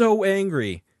gets so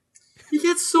angry. He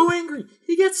gets so angry.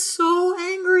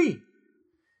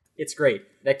 It's great.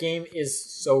 That game is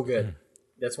so good.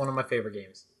 That's one of my favorite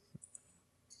games.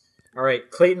 All right,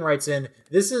 Clayton writes in,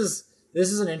 This is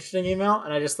an interesting email,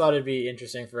 and I just thought it'd be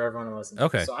interesting for everyone to listen to.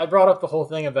 Okay. So I brought up the whole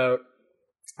thing about...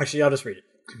 Actually, I'll just read it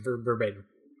verbatim.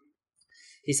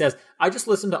 He says, I just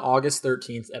listened to August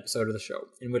 13th episode of the show,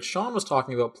 in which Sean was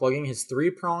talking about plugging his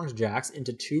 3-pronged jacks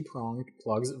into 2-pronged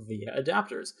plugs via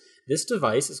adapters. This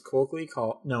device is colloquially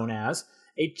known as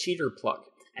a cheater plug,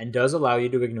 and does allow you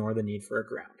to ignore the need for a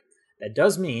ground. That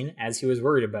does mean, as he was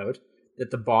worried about, that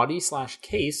the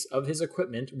body/case of his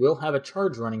equipment will have a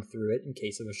charge running through it in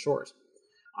case of a short.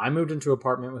 I moved into an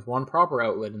apartment with one proper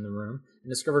outlet in the room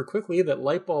and discovered quickly that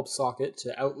light bulb socket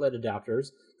to outlet adapters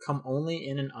come only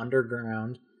in an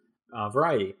underground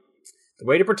variety. The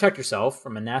way to protect yourself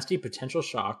from a nasty potential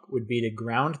shock would be to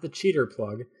ground the cheater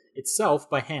plug itself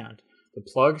by hand. The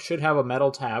plug should have a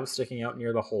metal tab sticking out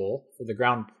near the hole for the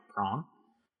ground prong.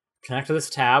 Connect to this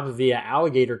tab via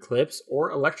alligator clips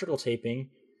or electrical taping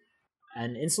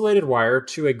an insulated wire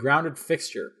to a grounded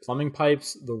fixture, plumbing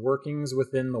pipes, the workings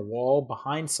within the wall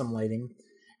behind some lighting,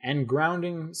 and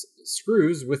grounding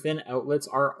screws within outlets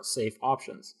are safe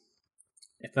options.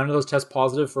 If none of those test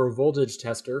positive for a voltage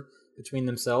tester between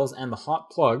themselves and the hot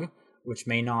plug, which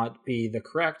may not be the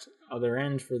correct other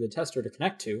end for the tester to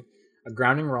connect to, a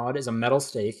grounding rod is a metal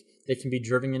stake that can be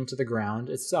driven into the ground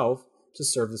itself to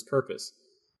serve this purpose.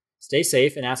 Stay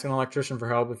safe and ask an electrician for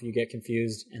help if you get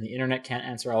confused and the internet can't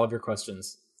answer all of your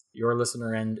questions. Your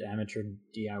listener and amateur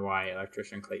DIY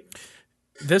electrician Clayton.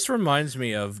 This reminds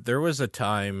me of, there was a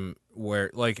time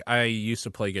where, like, I used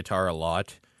to play guitar a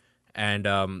lot, and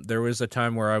there was a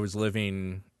time where I was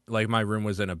living, like, my room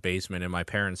was in a basement in my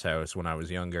parents' house when I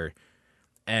was younger,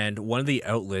 and one of the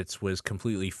outlets was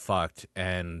completely fucked,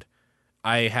 and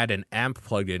I had an amp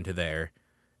plugged into there,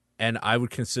 and I would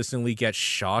consistently get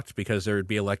shocked because there would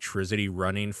be electricity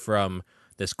running from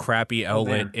this crappy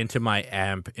outlet into my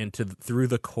amp, through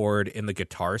the cord in the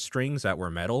guitar strings that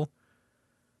were metal.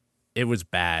 It was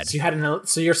bad.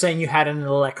 So you're saying you had an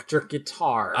electric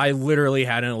guitar? I literally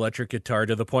had an electric guitar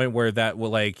to the point where that would,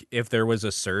 like, if there was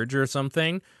a surge or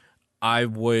something, I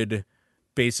would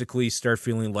basically start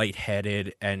feeling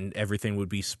lightheaded and everything would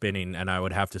be spinning and I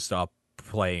would have to stop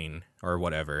playing or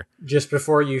whatever. Just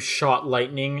before you shot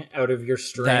lightning out of your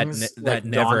strings? That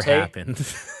never happened.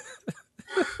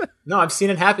 No, I've seen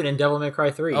it happen in Devil May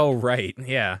Cry 3. Oh, right.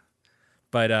 Yeah.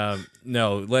 But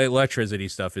no, electricity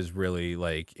stuff is really,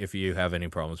 like, if you have any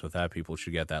problems with that, people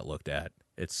should get that looked at.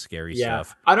 It's scary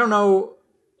stuff. I don't know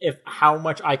how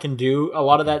much I can do. A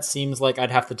lot of that seems like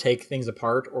I'd have to take things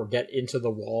apart or get into the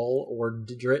wall or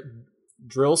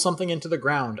drill something into the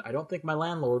ground. I don't think my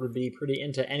landlord would be pretty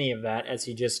into any of that, as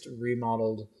he just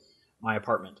remodeled my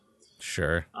apartment.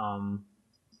 Sure.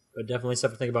 But definitely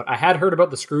stuff to think about. I had heard about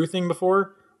the screw thing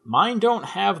before. Mine don't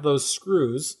have those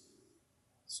screws,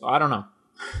 so I don't know.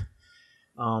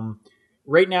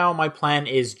 Right now, my plan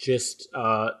is just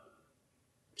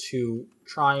to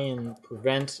try and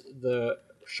prevent the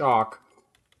shock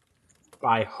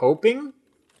by hoping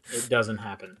it doesn't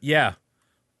happen. Yeah.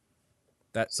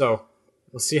 So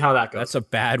we'll see how that goes. That's a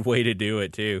bad way to do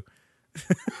it too.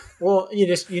 Well,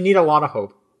 you need a lot of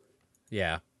hope.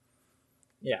 Yeah.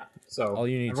 Yeah. So all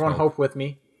you need everyone hope with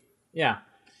me. Yeah.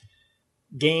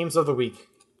 Games of the week.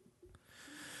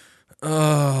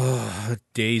 Oh,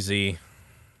 Daisy.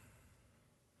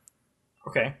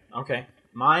 Okay.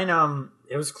 Mine,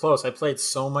 it was close. I played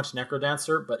so much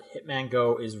Necrodancer, but Hitman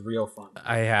Go is real fun.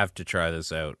 I have to try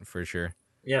this out for sure.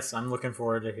 Yes, I'm looking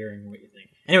forward to hearing what you think.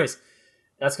 Anyways,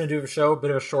 that's going to do it for the show.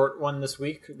 Bit of a short one this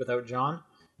week without John.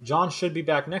 John should be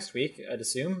back next week, I'd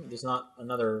assume. There's not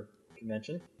another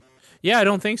convention. Yeah, I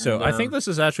don't think so. And, I think this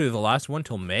is actually the last one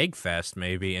till MagFest,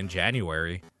 maybe, in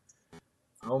January.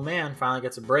 Oh, man. Finally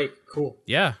gets a break. Cool.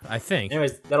 Yeah, I think.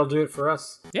 Anyways, that'll do it for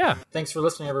us. Yeah. Thanks for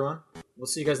listening, everyone. We'll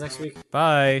see you guys next week.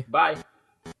 Bye. Bye.